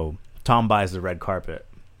 So Tom buys the red carpet,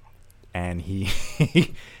 and he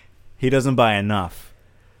doesn't buy enough.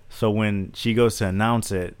 So when she goes to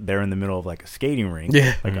announce it, they're in the middle of like a skating rink,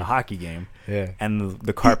 Yeah. like a hockey game, Yeah. and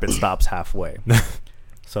the carpet stops halfway.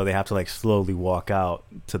 So they have to like slowly walk out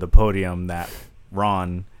to the podium that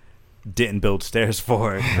Ron didn't build stairs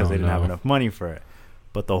for because they didn't have enough money for it.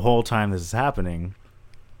 But the whole time this is happening,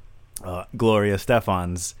 Gloria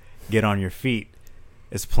Stefan's "Get on Your Feet"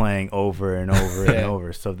 is playing over and over and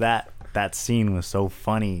over. So that scene was so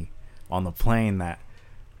funny on the plane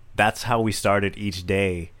that's how we started each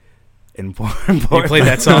day in Portland. You played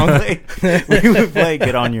that song? We would play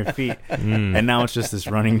 "Get on Your Feet," and now it's just this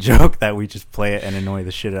running joke that we just play it and annoy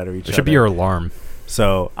the shit out of each other. It should be your alarm.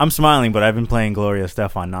 So I'm smiling, but I've been playing Gloria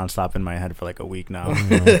Estefan nonstop in my head for like a week now,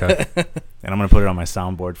 Okay. and I'm gonna put it on my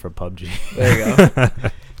soundboard for PUBG. There you go.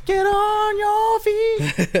 Get on your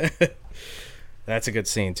feet. That's a good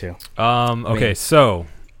scene, too. Okay, so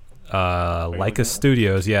looking Leica it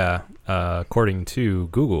Studios, according to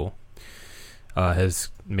Google, has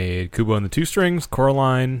made Kubo and the Two Strings,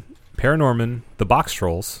 Coraline, Paranorman, The Box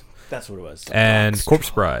Trolls, That's what it was. and Corpse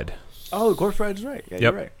Bride. Oh, Corpse Bride is right. Yeah, Yep.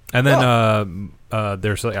 you're right. And then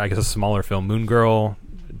there's, I guess, a smaller film, Moon Girl,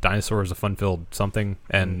 Dinosaurs, a Fun-Filled Something,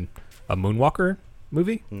 and a Moonwalker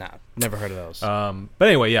movie. Nah, never heard of those. But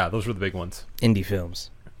anyway, yeah, those were the big ones. Indie films,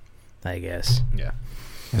 I guess. Yeah.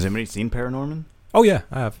 Has anybody seen Paranorman? Oh, yeah,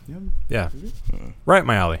 I have. Yeah. Yeah. Right up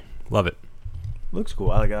my alley. Love it. Looks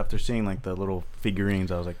cool. I like after seeing like the little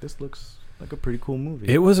figurines, I was like, this looks like a pretty cool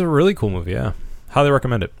movie. It was a really cool movie, yeah. Highly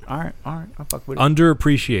recommend it. All right. I'll fuck with it.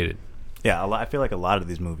 Underappreciated. Yeah, I feel like a lot of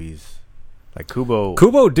these movies, like Kubo.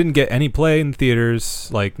 Kubo didn't get any play in theaters.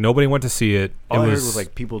 Like, nobody went to see it. All it I heard was was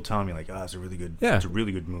like people telling me like, oh, it's a really good, Yeah. it's a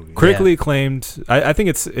really good movie. critically acclaimed. I think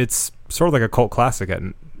it's sort of like a cult classic at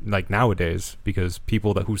like nowadays because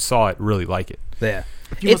people who saw it really like it. Yeah.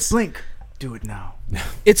 If you must blink, do it now.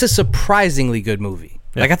 It's a surprisingly good movie.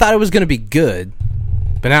 Yeah. Like, I thought it was going to be good,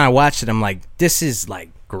 but now I watched it, I'm like, this is, like,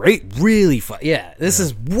 Great. really fun. Yeah, this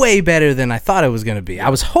is way better than I thought it was going to be. I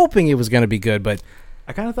was hoping it was going to be good, but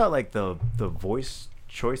I kind of thought like the voice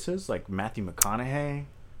choices, like Matthew McConaughey.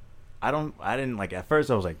 I didn't like at first.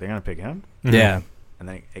 I was like, they're gonna pick him, yeah. and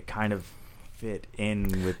then it kind of fit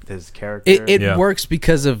in with his character. It Yeah. works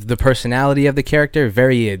because of the personality of the character,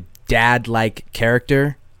 very dad-like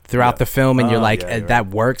character throughout Yeah. the film, and you're Oh, like, yeah, you're that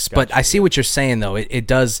right. works. But Gotcha, I see what you're saying, though. It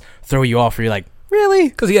does throw you off where you're like, really?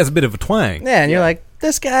 Because he has a bit of a twang. Yeah, and you're Yeah. like,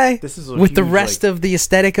 this guy, This is a with the huge, rest like- of the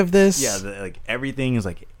aesthetic of this. Yeah, like everything is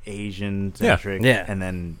like Asian centric. Yeah. and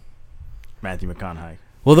then Matthew McConaughey.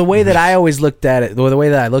 Well, the way that I always looked at it, the way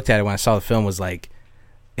that I looked at it when I saw the film was like,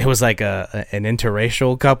 it was like an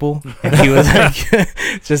interracial couple, and he was like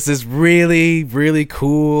just this really, really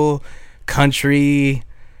cool country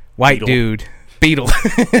white Beetle. dude, Beetle,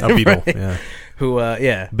 A Beetle. Right. Yeah. who,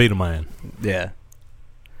 yeah, Beetle Man. yeah.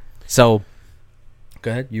 So,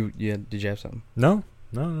 go ahead. Did you have something? No.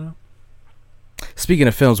 Speaking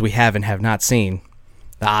of films we have and have not seen,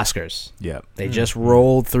 the Oscars. Yeah, They just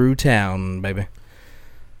rolled through town, baby.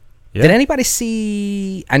 Yeah. Did anybody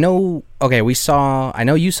see? I know. Okay, I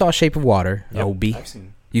know you saw Shape of Water. Yep. OB. I've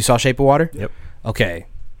seen. You saw Shape of Water. Yep. Okay,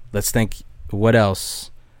 let's think. What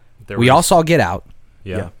else? There We was- all saw Get Out.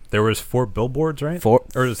 Yeah. Yeah. There was 4 billboards, right? Or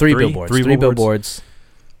it was three three? billboards. Three Three billboards.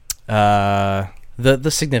 billboards.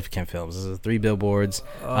 The significant films. This is 3 billboards.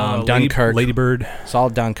 Dunkirk. Lady Bird. Saw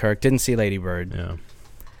Dunkirk. Didn't see Lady Bird.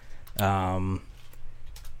 Yeah.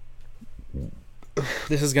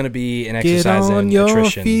 This is going to be an Get exercise on in your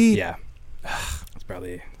attrition. feet. Yeah. It's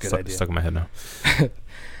probably a good idea. Stuck in my head now.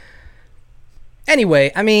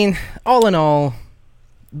 Anyway, I mean, all in all,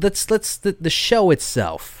 let's the show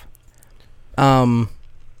itself. You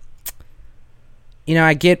know,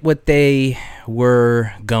 I get what they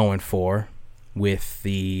were going for with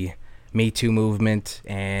the Me Too movement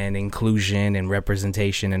and inclusion and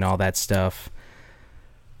representation and all that stuff.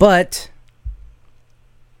 But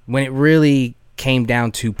when it really came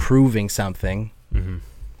down to proving something,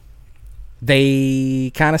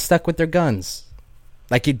 they kind of stuck with their guns.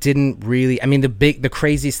 Like, it didn't really... I mean, the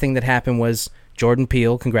craziest thing that happened was Jordan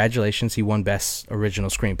Peele, congratulations, he won Best Original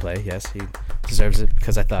Screenplay. Yes, he deserves it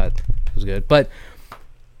because I thought it was good. But,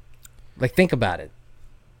 like, think about it.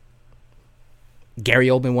 Gary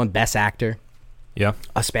Oldman won Best Actor. Yeah.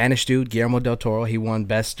 A Spanish dude, Guillermo del Toro, he won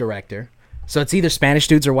Best Director. So it's either Spanish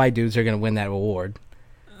dudes or white dudes that are going to win that award.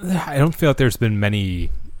 I don't feel like there's been many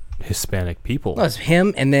Hispanic people. Well, it's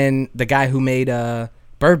him, and then the guy who made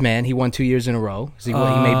Birdman, he won 2 years in a row. He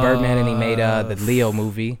made Birdman, and he made the Leo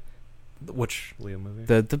movie. Which Leo movie?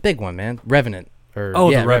 The big one, man. Revenant.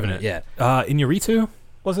 The Revenant. Yeah. Iñárritu,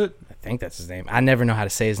 was it? I think that's his name. I never know how to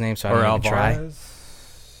say his name, so I Or don't even try. Alvarez?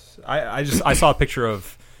 I saw a picture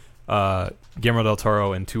of Guillermo del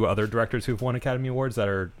Toro and two other directors who've won Academy Awards that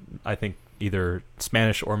are, I think, either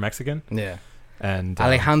Spanish or Mexican. Yeah. And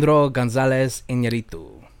Alejandro González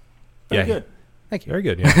Iñárritu. Very good. Thank you. Very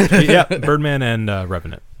good, yeah. Yeah, Birdman and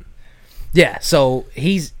Revenant. Yeah, so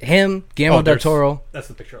he's him, Guillermo del Toro, That's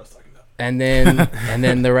the picture I was talking about. and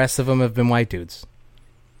then the rest of them have been white dudes.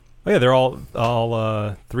 Oh yeah, they're all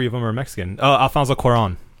three of them are Mexican. Alfonso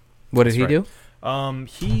Cuarón. What did he do?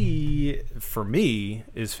 He, for me,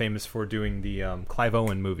 is famous for doing the Clive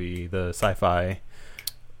Owen movie, the sci-fi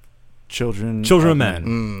Children of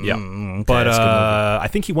Men. Yeah, Okay, but that's a good movie. I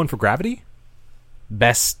think he won for Gravity.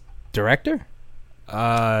 Best director?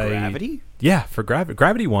 Gravity? Yeah, for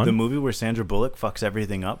Gravity won. The movie where Sandra Bullock fucks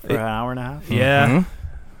everything up for an hour and a half? Yeah,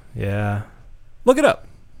 yeah. Look it up.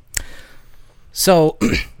 So,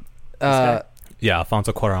 Yeah,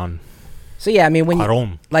 Alfonso Cuarón. so yeah, I mean, when you,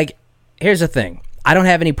 Cuarón. like, here's the thing. I don't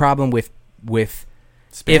have any problem with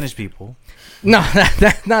Spanish people. no,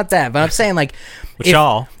 not that. But I'm saying, like, But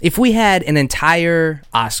y'all. if we had an entire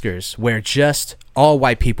Oscars where just all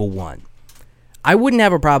white people won, I wouldn't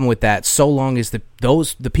have a problem with that, so long as the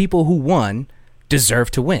people who won deserve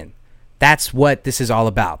to win. That's what this is all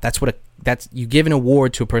about. That's you give an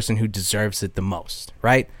award to a person who deserves it the most,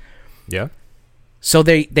 right? Yeah. So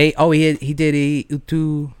he did Y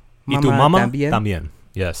Tu Mama También.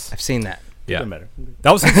 Yes. I've seen that. Yeah. Doesn't matter.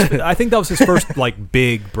 That was I think that was his first like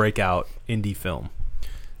big breakout indie film.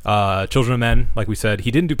 Children of Men, like we said,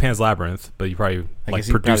 he didn't do Pan's Labyrinth, but he probably like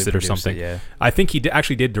produced it or something. Yeah. I think he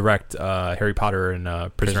actually did direct Harry Potter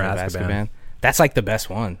and Prisoner of Azkaban. That's like the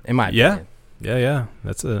best one in my opinion. Yeah.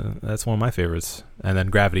 That's one of my favorites. And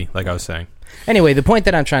then Gravity, like I was saying. Anyway, the point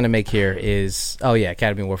that I'm trying to make here is,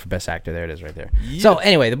 Academy Award for Best Actor. There it is, right there. Yeah. So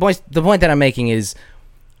anyway, the point that I'm making is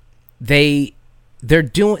they're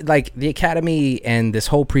doing, like, the Academy and this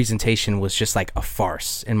whole presentation was just like a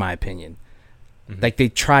farce, in my opinion. Like, they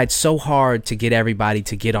tried so hard to get everybody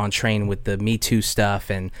to get on train with the Me Too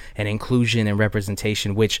stuff and inclusion and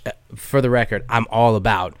representation, which, for the record, I'm all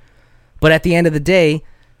about. But at the end of the day,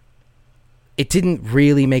 it didn't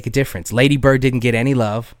really make a difference. Lady Bird didn't get any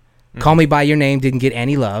love. Call Me By Your Name didn't get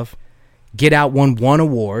any love. Get Out won one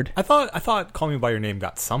award. I thought Call Me By Your Name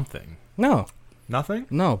got something. No. Nothing?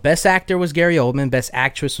 No. Best Actor was Gary Oldman. Best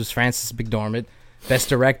Actress was Frances McDormand. Best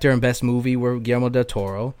Director and Best Movie were Guillermo del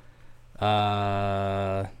Toro.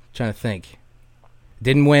 Trying to think.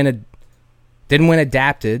 Didn't win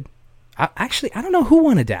Adapted. I don't know who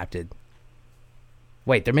won Adapted.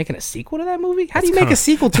 Wait, they're making a sequel to that movie? How do you make a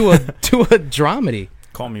sequel to a dramedy?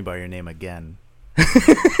 Call Me By Your Name again.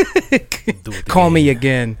 Call Me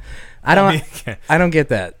Again. I don't get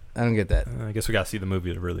that. I guess we got to see the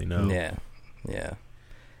movie to really know. Yeah.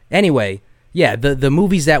 Anyway, yeah, the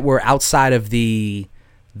movies that were outside of the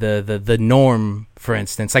norm, for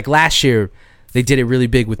instance, like last year, they did it really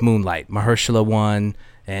big with Moonlight. Mahershala won,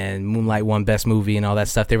 and Moonlight won Best Movie and all that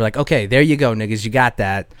stuff. They were like, okay, there you go, niggas, you got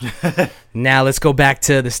that. Now let's go back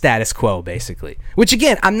to the status quo, basically. Which,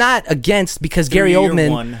 again, I'm not against, because Gary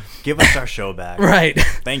Oldman... Give us our show back. Right.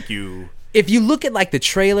 Thank you. If you look at, like, the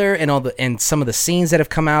trailer and some of the scenes that have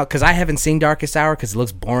come out, because I haven't seen Darkest Hour because it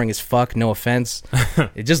looks boring as fuck, no offense.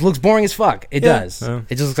 It just looks boring as fuck. It does.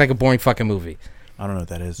 It just looks like a boring fucking movie. I don't know what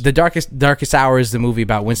that is. The Darkest Hour is the movie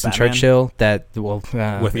about Winston Batman? Churchill that With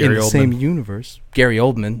in Gary the Oldman. same universe. Gary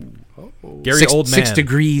Oldman. Gary Oldman. 6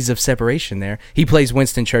 degrees of separation there. He plays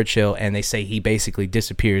Winston Churchill, and they say he basically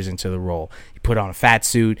disappears into the role. He put on a fat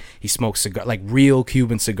suit. He smokes like real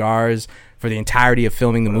Cuban cigars for the entirety of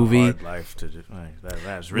filming the movie. Hard life to do.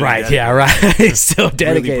 That's really Right, dedicated. yeah, right. He's so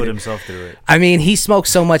dedicated. Really put himself through it. I mean, he smoked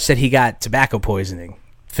so much that he got tobacco poisoning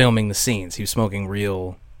filming the scenes. He was smoking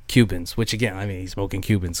real Cubans, which again, I mean, he's smoking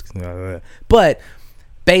Cubans. But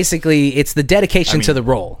basically, it's the dedication to the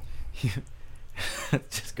role.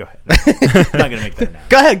 Just go ahead. I'm not going to make that now.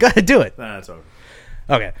 Go ahead, do it. No, it's over.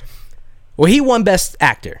 Okay. Well, he won Best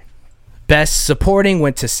Actor. Best Supporting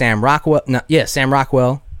went to Sam Rockwell. No, yeah, Sam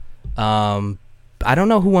Rockwell. I don't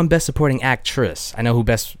know who won Best Supporting Actress. I know who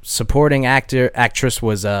Best Supporting Actress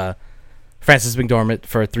was Frances McDormand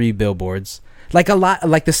for 3 Billboards. Like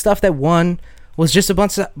the stuff that won was just a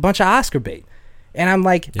bunch of Oscar bait. And I'm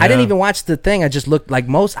like, I didn't even watch the thing. I just looked like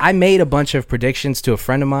I made a bunch of predictions to a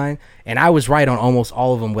friend of mine, and I was right on almost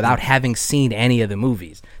all of them without having seen any of the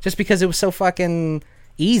movies, just because it was so fucking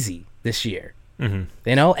easy this year. Mm-hmm.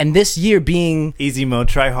 You know, and this year being easy mode,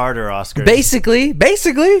 try harder, Oscars. Basically,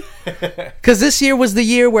 because this year was the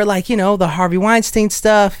year where, like, you know, the Harvey Weinstein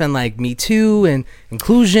stuff and like Me Too and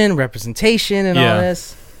inclusion, representation, and all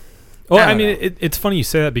this. Well, I mean, it's funny you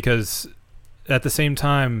say that because at the same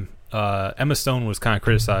time, Emma Stone was kind of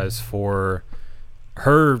criticized for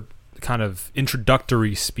her kind of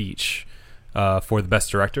introductory speech for the Best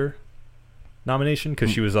Director nomination because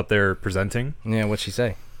she was up there presenting. Yeah, what'd she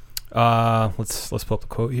say? Let's pull up the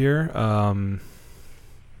quote here.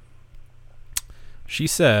 She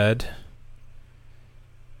said,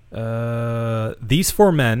 "These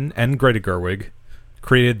 4 men and Greta Gerwig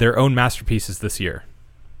created their own masterpieces this year."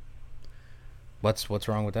 What's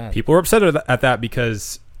wrong with that? People were upset at that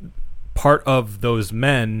because part of those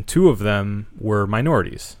men, 2 of them were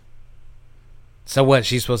minorities. So what?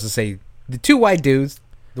 She's supposed to say the 2 white dudes,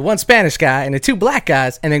 the 1 Spanish guy, and the 2 black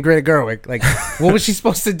guys, and then Greta Gerwig. Like, what was she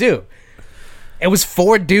supposed to do? It was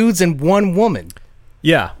 4 dudes and 1 woman.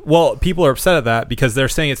 Yeah, well, people are upset at that because they're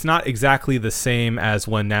saying it's not exactly the same as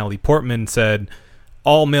when Natalie Portman said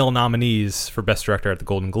all male nominees for Best Director at the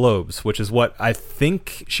Golden Globes, which is what I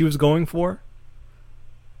think she was going for.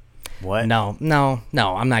 What? No,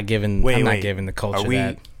 I'm not giving. I'm not giving the culture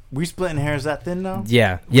that. We splitting hairs that thin now?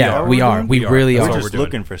 Yeah, we are. We really We're are. just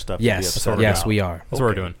looking for stuff. Yes, to be yes, we are. That's what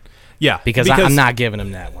we're doing. Yeah, because I'm not giving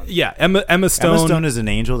him that one. Yeah, Emma Stone. Emma Stone is an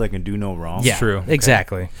angel that can do no wrong. Yeah, true.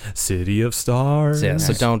 Exactly. City of Stars. Yeah,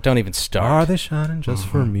 so don't even start. Are they shining just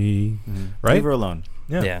for me? Mm-hmm. Right. Leave her alone.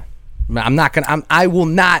 Yeah. I'm not gonna. I will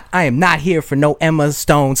not. I am not here for no Emma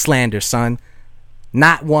Stone slander, son.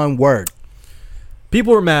 Not one word.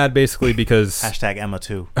 People were mad basically because hashtag Emma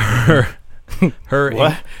too. Her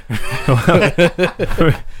what?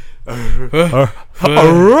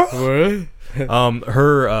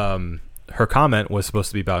 Her comment was supposed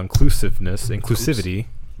to be about inclusivity.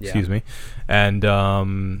 Excuse me, and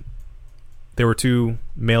there were 2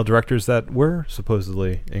 male directors that were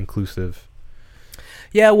supposedly inclusive.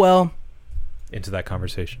 Yeah, well, into that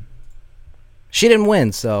conversation. She didn't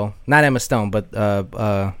win, so not Emma Stone, but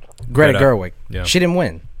Greta Gerwig. Yeah. She didn't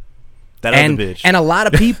win. That other bitch. And a lot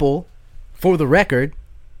of people, for the record,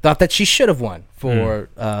 thought that she should have won for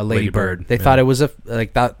Lady Bird. They thought it was they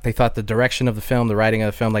thought the direction of the film, the writing of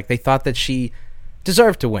the film, like they thought that she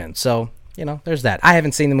deserved to win. So, you know, there's that. I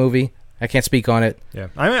haven't seen the movie. I can't speak on it. Yeah,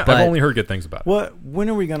 I've only heard good things about it. When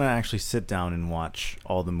are we gonna actually sit down and watch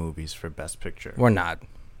all the movies for Best Picture? We're not.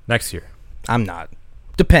 Next year. I'm not.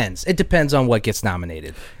 Depends. It depends on what gets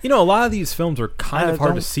nominated. You know, a lot of these films are kind of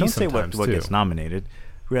hard to see sometimes, don't say what gets nominated.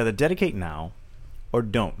 We either dedicate now or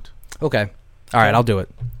don't. Okay. All right, I'll do it.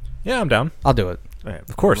 Yeah, I'm down. I'll do it. Right.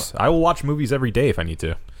 Of course. I will watch movies every day if I need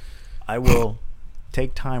to. I will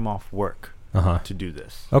take time off work to do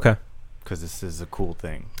this. Okay. Because this is a cool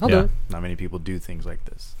thing. I'll do it. Not many people do things like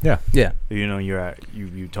this. Yeah. Yeah. You know,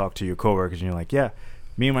 you talk to your coworkers and you're like, yeah,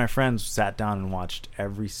 me and my friends sat down and watched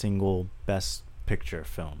every single Best Picture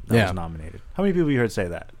film that was nominated. How many people have you heard say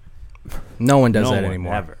that? No one does that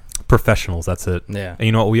anymore. Ever. Professionals, that's it. Yeah. And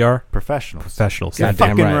you know what we are? Professionals. Professionals. You're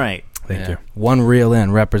Goddamn fucking right. Thank you. One Reel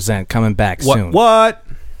In, represent, coming back soon. What?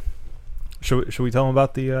 Should we tell him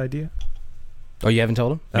about the idea? Oh, you haven't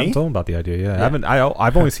told him? I haven't told him about the idea. Yeah.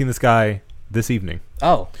 I've only seen this guy this evening.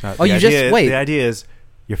 Oh. Wait. The idea is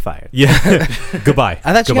you're fired. Yeah. Goodbye.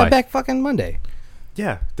 I thought you got back fucking Monday.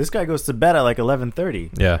 Yeah. This guy goes to bed at like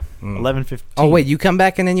 11:30. Yeah. 11:15. Oh, wait. You come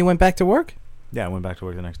back and then you went back to work? Yeah, I went back to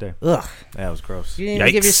work the next day. Ugh. Yeah, it was gross. You didn't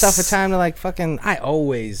even give yourself a time to like fucking. I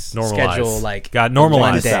always schedule like got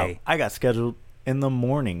normalized. one day. I got scheduled in the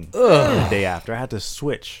morning the day after. I had to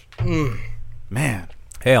switch. Man.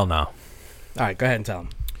 Hell no. All right, go ahead and tell them.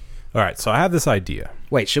 All right, so I have this idea.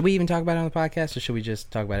 Wait, should we even talk about it on the podcast, or should we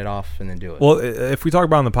just talk about it off and then do it? Well, if we talk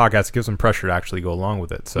about it on the podcast, it gives them pressure to actually go along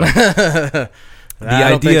with it. So I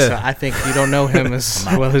don't think so. I think you don't know him as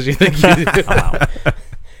well as you think you do.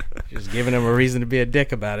 Just giving him a reason to be a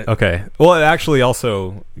dick about it. Okay. Well, it actually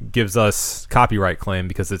also gives us copyright claim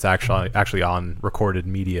because it's actually on recorded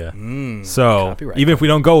media. So even if we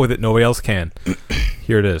don't go with it, nobody else can.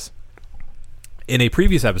 Here it is. In a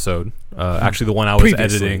previous episode, actually the one I was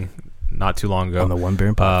editing not too long ago, on the One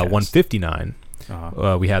Beer Podcast, 159,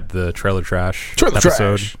 we had the trailer trash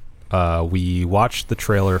episode. We watched the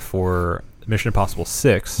trailer for Mission Impossible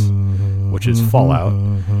 6, which is Fallout.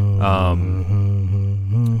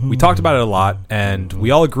 We talked about it a lot, and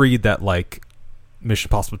we all agreed that like Mission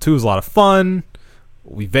Impossible 2 is a lot of fun.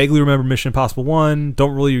 We vaguely remember Mission Impossible 1.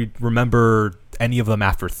 Don't really remember any of them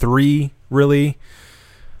after 3, really.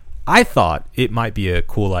 I thought it might be a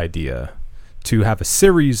cool idea to have a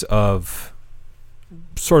series of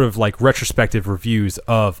sort of like retrospective reviews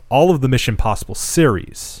of all of the Mission Impossible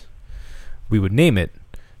series. We would name it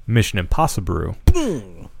Mission Impossible,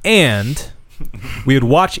 and we would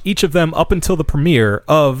watch each of them up until the premiere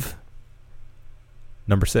of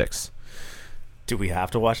number 6. Do we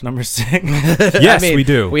have to watch number 6? Yes, we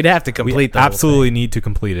do. We'd have to complete. We absolutely need to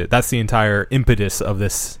complete it. That's the entire impetus of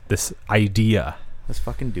this idea. Let's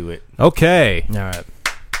fucking do it. Okay. All right.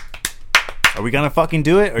 Are we gonna fucking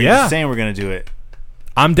do it? Or are you just saying we're gonna do it?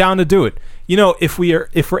 I'm down to do it. You know, if we're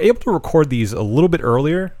able to record these a little bit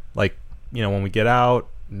earlier, like, you know, when we get out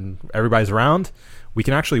and everybody's around, we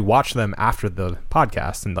can actually watch them after the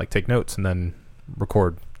podcast and like take notes and then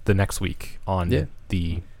record the next week on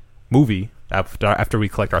the movie after we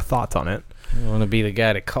collect our thoughts on it. I don't want to be the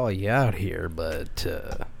guy to call you out here, but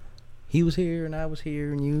he was here and I was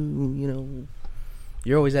here, and you know,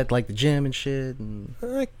 you're always at like the gym and shit. And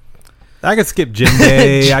I could skip gym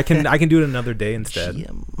day. I can do it another day instead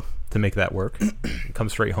to make that work. Come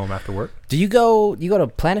straight home after work. Do you go to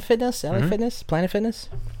Planet Fitness, LA Fitness, Planet Fitness?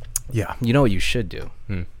 Yeah. You know what you should do?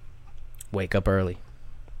 Wake up early.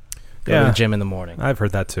 Go to the gym in the morning. I've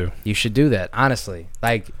heard that too. You should do that. Honestly,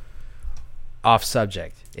 like off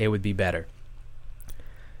subject, it would be better.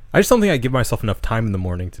 I just don't think I give myself enough time in the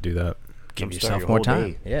morning to do that. Give yourself more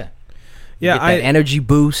time. Yeah. Yeah, get that energy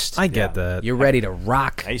boost. I get that. You're ready to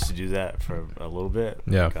rock. I used to do that for a little bit.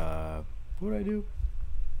 Yeah. Like, what did I do?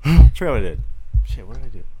 I forgot what I did. Shit, what did I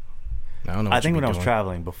do? I don't know. I think when I was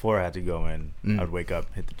traveling, before I had to go in, I would wake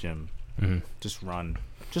up, hit the gym, Mm-hmm. just run.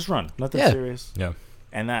 Nothing serious. Yeah.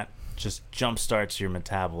 And that just jump starts your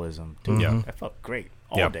metabolism. Dude, Yeah. I felt great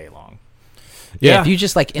all day long. Yeah, if you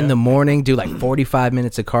just like in the morning do like 45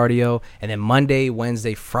 minutes of cardio, and then Monday,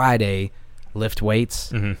 Wednesday, Friday lift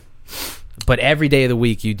weights. Mm-hmm. But every day of the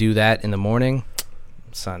week you do that in the morning,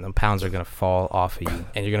 son, the pounds are gonna fall off of you,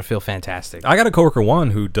 and you're gonna feel fantastic. I got a coworker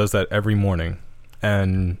Juan who does that every morning,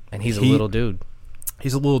 and he's a little dude.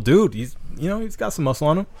 He's a little dude. He's got some muscle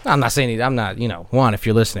on him. I'm not saying Juan, if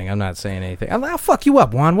you're listening, I'm not saying anything. I'll fuck you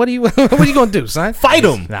up, Juan. What are you gonna do, son? Fight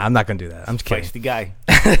him. Nah, I'm not gonna do that. I'm just kidding. Feisty guy.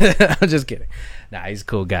 I'm just kidding. Nah, he's a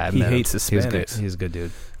cool guy. He hates Hispanics. He's a good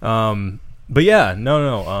dude. But yeah,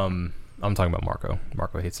 no. I'm talking about Marco.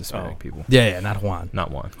 Marco hates Hispanic people. Yeah, not Juan.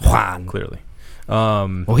 Not Juan. Juan. Clearly.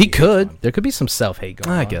 Well, he could. There could be some self-hate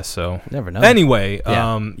going on. I guess so. Never know. Anyway,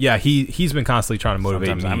 he's been constantly trying to motivate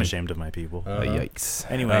Sometimes me. I'm ashamed of my people. Yikes.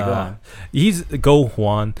 Anyway, go on. Go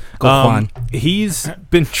Juan. Juan. He's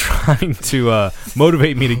been trying to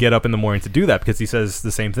motivate me to get up in the morning to do that, because he says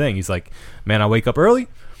the same thing. He's like, man, I wake up early,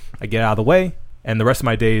 I get out of the way, and the rest of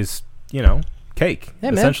my day is, cake.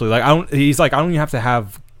 Yeah, essentially. Like I don't even have to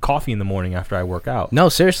have coffee in the morning after I work out. No,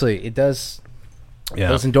 seriously, it does. Yeah.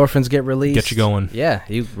 Those endorphins get released. Get you going. Yeah,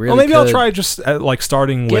 you really. Well, maybe could. I'll try just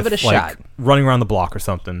starting Give with it a shot. running around the block or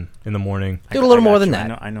something in the morning. Do a little more than you.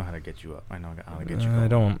 that. I know how to get you up. I know how to get you I going.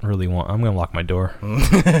 don't really want. I'm gonna lock my door.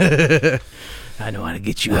 I know how to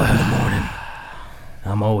get you up in the morning.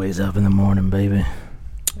 I'm always up in the morning, baby.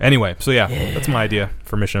 Anyway, so yeah, that's my idea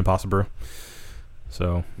for Mission Impossible.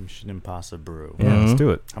 So Mission Impossible Brew. yeah, let's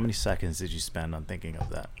do it. How many seconds did you spend on thinking of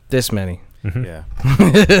that? This many. Mm-hmm.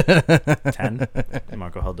 Yeah. 10? And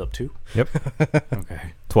Marco held up 2? Yep. Okay.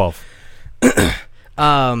 12.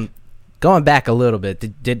 Going back a little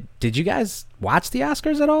bit, did you guys watch the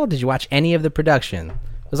Oscars at all? Did you watch any of the production?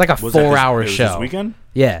 It was like a 4-hour show. This weekend?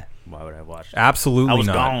 Yeah. Why would I watch it? Absolutely I was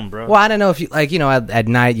not. gone, bro. Well, I don't know if you at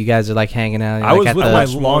night you guys are like hanging out. I was at with the- my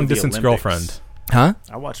more long of the distance Olympics. girlfriend. Huh?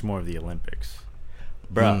 I watched more of the Olympics.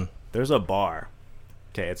 Bro, there's a bar.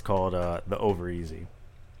 Okay, it's called the Over Easy.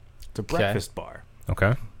 It's a breakfast bar.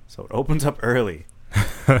 Okay. So it opens up early.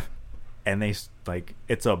 And they, like,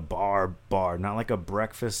 it's a bar, not like a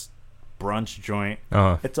breakfast brunch joint.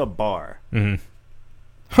 It's a bar. Mm-hmm.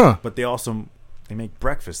 Huh. But they make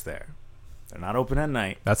breakfast there. They're not open at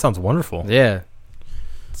night. That sounds wonderful. Yeah.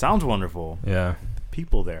 Sounds wonderful. Yeah.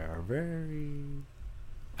 People there are very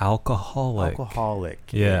Alcoholic.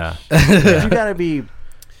 Yeah. You gotta be.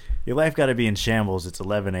 Your life gotta be in shambles. It's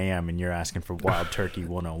 11 a.m. and you're asking for Wild Turkey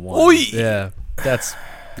 101. Oy! Yeah. That's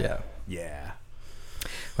yeah. Yeah.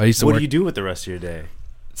 I used to What work, do you do with the rest of your day?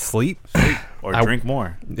 Sleep. Or I- drink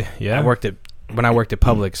more? Yeah. when I worked at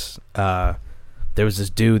Publix, there was this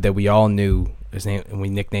dude that we all knew. His name, and we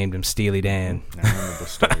nicknamed him Steely Dan. I remember the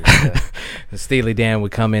story. Yeah. And Steely Dan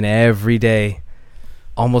would come in every day,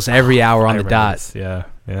 almost every hour on the dot, Yeah.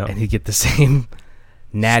 Yeah. and he'd get the same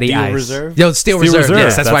natty Steel ice. Reserve? Yo, Steel Reserve.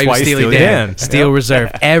 Yes, that's why he was he's Steely Steely Dan. Dan. Steel Yeah.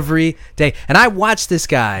 Reserve every day. And I watched this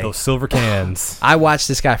guy. Those silver cans. I watched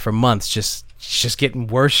this guy for months, just getting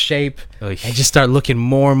worse shape Oy. and just start looking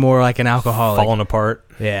more and more like an alcoholic. Falling apart.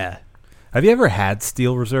 Yeah. Have you ever had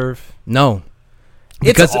Steel Reserve? No.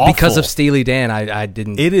 It's Because awful. of Steely Dan, I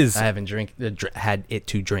didn't. It is- I haven't had it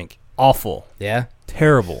to drink. Awful. Yeah.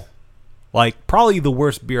 Terrible. Like, probably the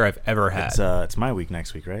worst beer I've ever had. It's my week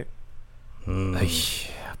next week, right?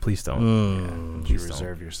 Please don't. You Please don't.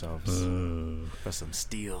 reserve yourselves for some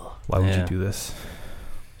steel. Why would Yeah. you do this?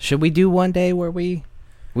 Should we do one day where we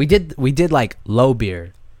did like low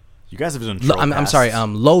beer? You guys have done. I'm sorry,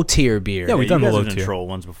 low tier beer. Yeah, we've done you the guys low have done tier. troll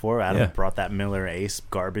ones before. Adam Yeah. brought that Miller Ace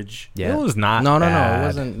garbage. Yeah. It was not No, bad. it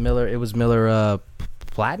wasn't Miller. It was Miller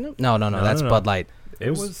Platinum. No, that's no. Bud Light. It It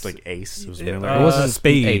was was like Ace. It was it- Miller. It wasn't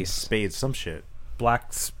Spade. Ace. Spade, some shit.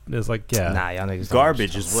 Black is like, yeah. Nah, y'all niggas don't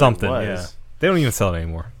Garbage understand. is what Something, it yeah. was. They don't even sell it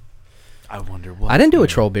anymore. I wonder what. I didn't do a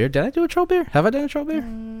troll beer. Did I do a troll beer? Have I done a troll beer?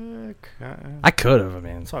 I could have. I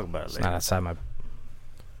mean, Talk about it it's later. not outside my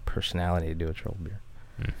personality to do a troll beer,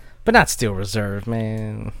 but not Steel Reserve,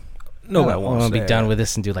 man. No, I want to be done with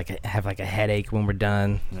this and do have a headache when we're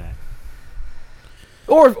done, Yeah.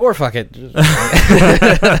 or fuck it.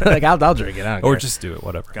 Like I'll drink it. I don't Or care. just do it,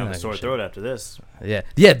 whatever. Got Yeah, a sore shit. throat after this. yeah.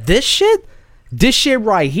 This shit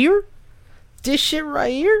right here, this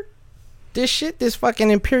fucking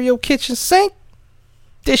Imperial kitchen sink,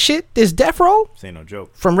 this Death Row This ain't no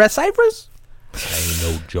joke. from Red Cypress. Ain't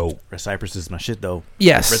no joke. Red Cypress is my shit, though.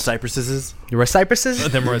 Yes, Red Cypresses is. Red Cypresses.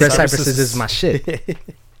 Them Red Red Cypresses. Cypresses is my shit.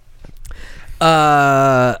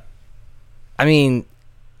 I mean,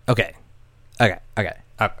 okay.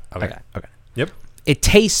 Yep. It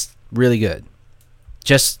tastes really good.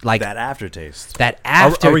 Just like That aftertaste. that Are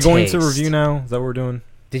aftertaste. we going to review now? Is that what we're doing?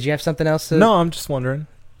 Did you have something else to? No, I'm just wondering.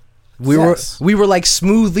 Yes. We were like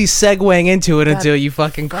smoothly segueing into it God until you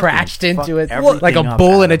fucking crashed into it everything like a up,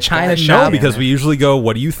 bull in a Adam. china God, shop. No, because we usually go,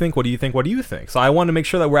 what do you think? What do you think? What do you think? So I want to make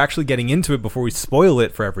sure that we're actually getting into it before we spoil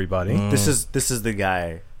it for everybody. This is the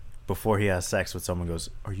guy before he has sex with someone goes,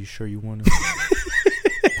 "Are you sure you want to?"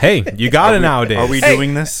 Hey, you got it nowadays. Are we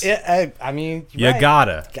doing this? Yeah, I mean, You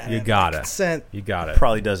gotta. Gotta You gotta. consent. You gotta.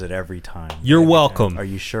 Probably does it every time. You're Every welcome. time. Are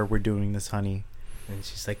you sure we're doing this, honey? And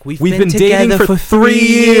she's like, we've been together dating for 3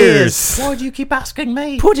 years. Why do you keep asking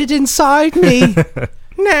me? Put it inside me.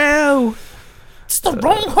 No. It's the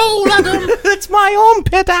wrong hole, Adam. It's my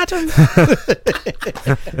armpit, Adam.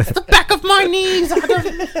 It's the back of my knees,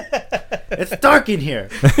 Adam. It's dark in here.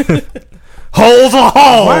 Hole's a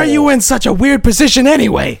hole! Why are you in such a weird position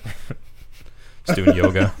anyway? Just doing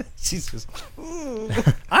yoga. Jesus.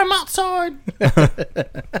 I'm outside.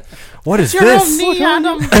 What is Your this? own knee,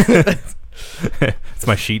 Adam. It's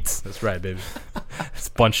my sheets. That's right, baby. It's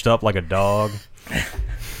bunched up like a dog.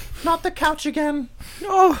 Not the couch again.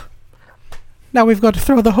 Oh. Now we've got to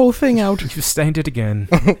throw the whole thing out. You stained it again.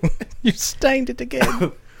 You stained it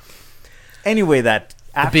again. Anyway, that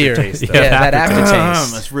Beer. aftertaste. Yeah, that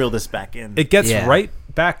aftertaste. Let's reel this back in. It gets Yeah. right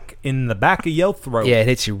back in the back of your throat. Yeah, it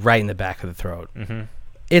hits you right in the back of the throat. Mm-hmm.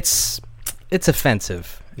 It's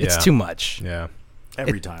offensive. It's Yeah. too much. Yeah.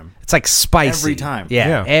 Every time. It's like spicy. Every time. Yeah,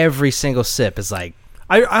 Yeah. every single sip is like,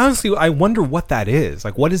 I honestly, I wonder what that is.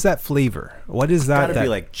 Like, what is that flavor? What is that? Gotta be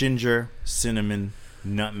like ginger, cinnamon,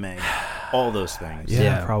 nutmeg, all those things. Yeah,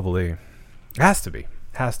 Yeah. probably. It has to be.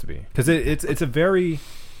 Has to be. Because it's a very,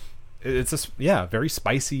 very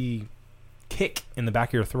spicy kick in the back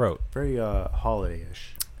of your throat. Very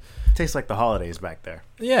holiday-ish. Tastes like the holidays back there.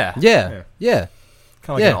 Yeah. yeah.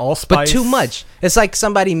 Kind of like yeah, an allspice. but too much. It's like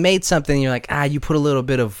somebody made something and you're like, you put a little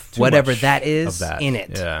bit of Too whatever much that is of that. in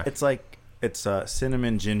it. Yeah. It's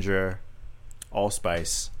cinnamon, ginger,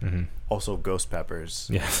 allspice, also ghost peppers.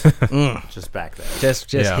 Yeah. Just back there.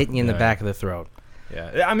 Just Yeah, hitting you in the yeah, back of the throat.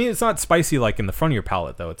 Yeah, I mean, it's not spicy like in the front of your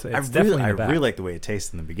palate, though. It's definitely in the back. I really like the way it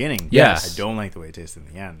tastes in the beginning. Yes. I don't like the way it tastes in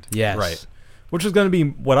the end. Yes. Right. Which is going to be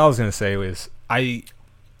what I was going to say is I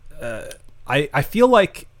feel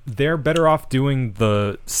like they're better off doing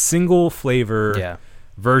the single flavor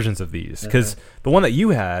versions of these, because the one that you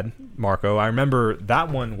had, Marco, I remember that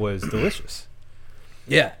one was delicious.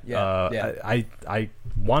 Yeah. I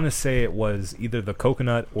want to say it was either the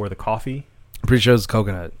coconut or the coffee. I'm pretty sure it's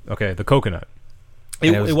coconut. Okay, the coconut.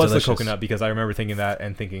 It was delicious. the coconut, because I remember thinking that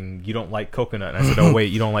and thinking, you don't like coconut. And I said, oh,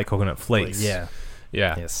 wait, you don't like coconut flakes. Yeah.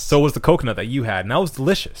 Yes. So it was the coconut that you had, and that was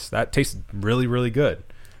delicious. That tasted really, really good.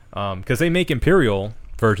 Because they make Imperial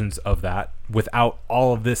versions of that without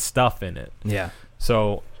all of this stuff in it. Yeah.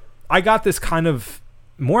 So I got this kind of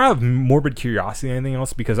more out of morbid curiosity than anything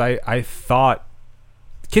else, because I thought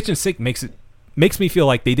Kitchen Sink makes me feel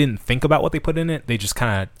like they didn't think about what they put in it. They just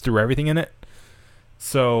kind of threw everything in it.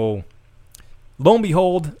 So lo and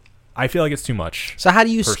behold, I feel like it's too much. So how do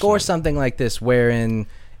you score something like this wherein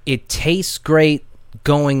it tastes great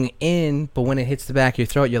going in, but when it hits the back of your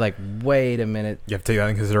throat, you're like, wait a minute. You have to take that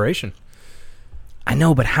into consideration. I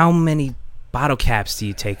know, but how many bottle caps do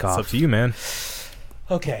you take off? It's up to you, man.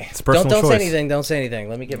 Okay. It's a personal don't choice. say anything. Don't say anything.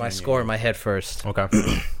 Let me get my score in my head first. Okay.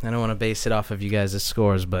 I don't want to base it off of you guys'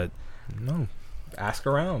 scores, but... No. Ask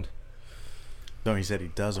around. No, he said he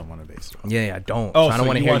doesn't want to base it. Yeah, I don't. Oh, so I don't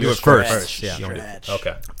want to hear do you it first. Yeah. You wanna do it-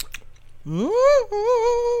 Okay.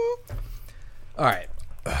 All right.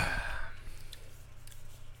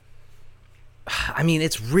 I mean,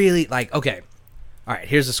 it's really like, okay. All right,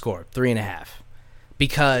 here's the score, 3.5.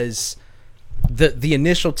 Because the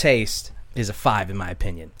initial taste is a 5 in my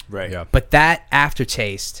opinion. Right. Yeah. But that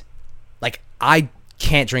aftertaste, like, I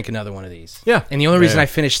can't drink another one of these. Yeah. And the only reason I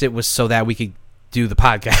finished it was so that we could do the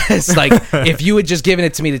podcast. Like, if you had just given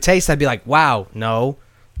it to me to taste, I'd be like, wow, no.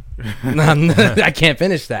 I can't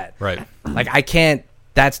finish that. Right. Like, I can't.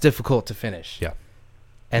 That's difficult to finish. Yeah.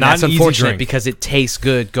 And Not that's an easy unfortunate drink. because it tastes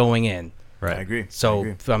good going in. Right. I agree. So I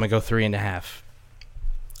agree. I'm going to go 3.5.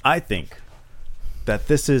 I think that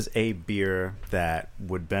this is a beer that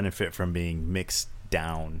would benefit from being mixed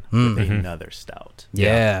down with another stout.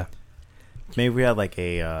 Yeah. Maybe we had like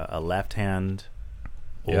a left hand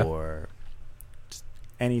or just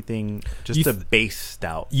anything, just a base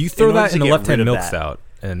stout. You throw order that to in a get left-hand rid of milk that, stout,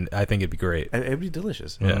 and I think it'd be great. It'd be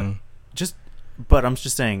delicious. Yeah. But I'm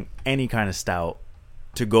just saying any kind of stout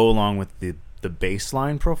to go along with the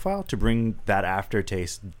baseline profile to bring that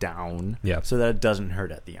aftertaste down so that it doesn't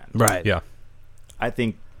hurt at the end. Right. Yeah. I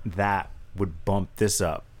think that would bump this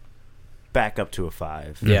up back up to a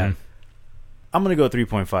 5. Yeah. I'm going to go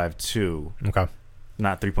 3.52. Okay.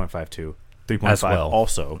 Not 3.52. 3.5 As well.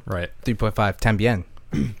 also. Right. 3.5, tambien.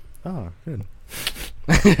 Oh, good.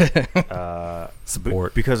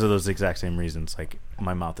 Support. Because of those exact same reasons. Like,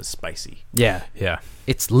 my mouth is spicy. Yeah. Yeah.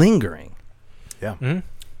 It's lingering. Yeah. Mm-hmm.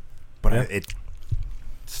 But it's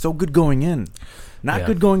so good going in. Not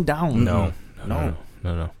good going down. No.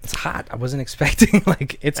 It's hot. I wasn't expecting,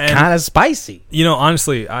 like, it's And- kind of spicy. You know,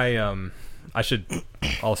 honestly, I should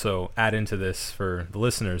also add into this for the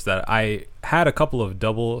listeners that I had a couple of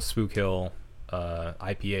double Spook Hill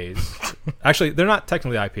IPAs. Actually, they're not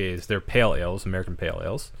technically IPAs; they're pale ales, American pale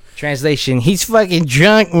ales. Translation, he's fucking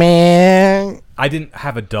drunk, man. I didn't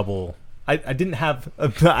have a double. I didn't have.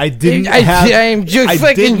 I'm just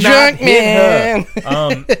fucking drunk, man.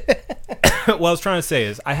 What I was trying to say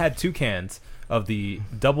is I had 2 cans of the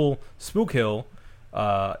double Spook Hill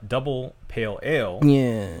double pale ale.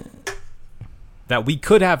 Yeah. That we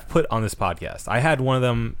could have put on this podcast. I had one of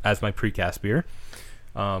them as my precast beer.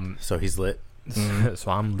 So he's lit. So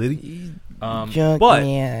I'm litty. Junk But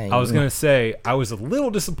man. I was going to say, I was a little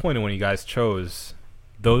disappointed when you guys chose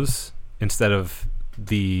those instead of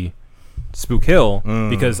the Spook Hill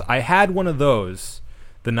because I had one of those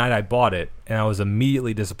the night I bought it, and I was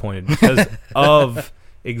immediately disappointed because of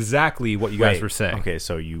exactly what you guys were saying. Okay,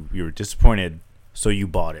 so you were disappointed, so you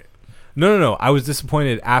bought it. No. I was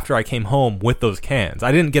disappointed after I came home with those cans.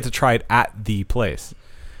 I didn't get to try it at the place.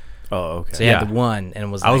 Oh, okay. So you had the one, and it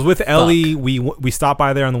was. I was like, with fuck. Ellie. We stopped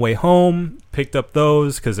by there on the way home, picked up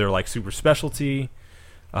those because they're like super specialty,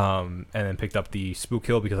 and then picked up the Spook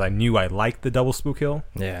Hill because I knew I liked the double Spook Hill.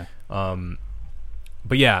 Yeah.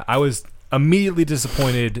 But yeah, I was immediately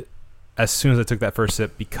disappointed as soon as I took that first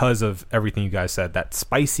sip because of everything you guys said. That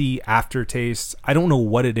spicy aftertaste. I don't know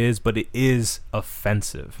what it is, but it is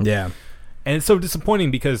offensive. Yeah. And it's so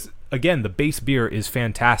disappointing because, again, the base beer is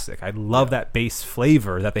fantastic. I love that base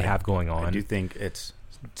flavor that they have going on. I do think it's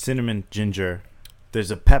cinnamon, ginger.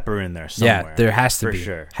 There's a pepper in there somewhere. Yeah, there has to for be.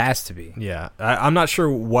 sure. Has to be. Yeah. I'm not sure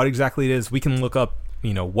what exactly it is. We can look up,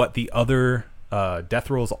 what the other death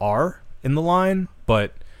rolls are in the line,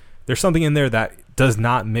 but there's something in there that does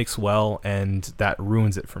not mix well, and that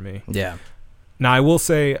ruins it for me. Yeah. Now, I will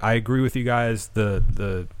say I agree with you guys.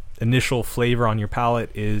 The initial flavor on your palate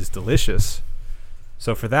is delicious.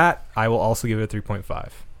 So for that, I will also give it a 3.5.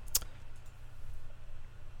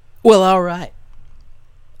 Well, all right.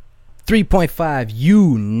 3.5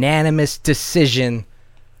 unanimous decision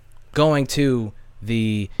going to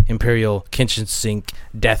the Imperial Kitchen Sink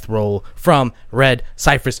Death Roll from Red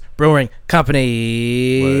Cypress Brewing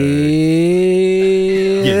Company.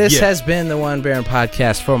 This has been the One Baron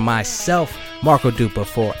Podcast for myself, Marco Dupa,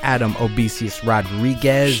 for Adam Obesius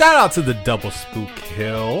Rodriguez. Shout out to the Double Spook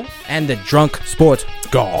Hill. And the Drunk Sports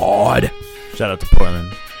God. Shout out to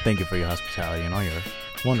Portland. Thank you for your hospitality and all your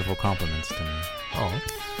wonderful compliments to me. Oh.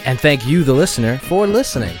 And thank you, the listener, for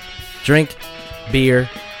listening. Drink beer,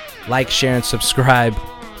 like, share, and subscribe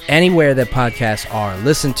anywhere that podcasts are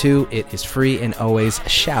listened to. It is free and always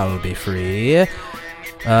shall be free.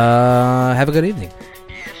 Have a good evening,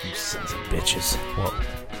 you sons of bitches. Whoa.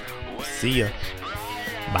 See ya.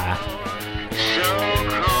 Bye.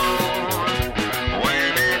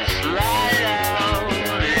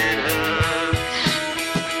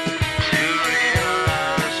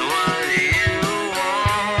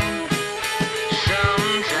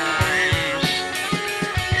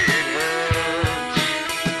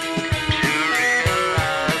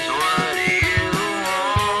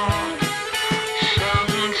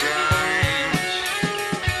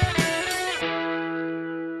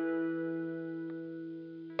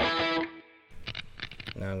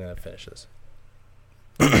 Now I'm going to finish this.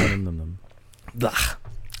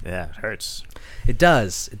 Yeah, it hurts. It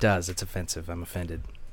does. It does. It's offensive. I'm offended.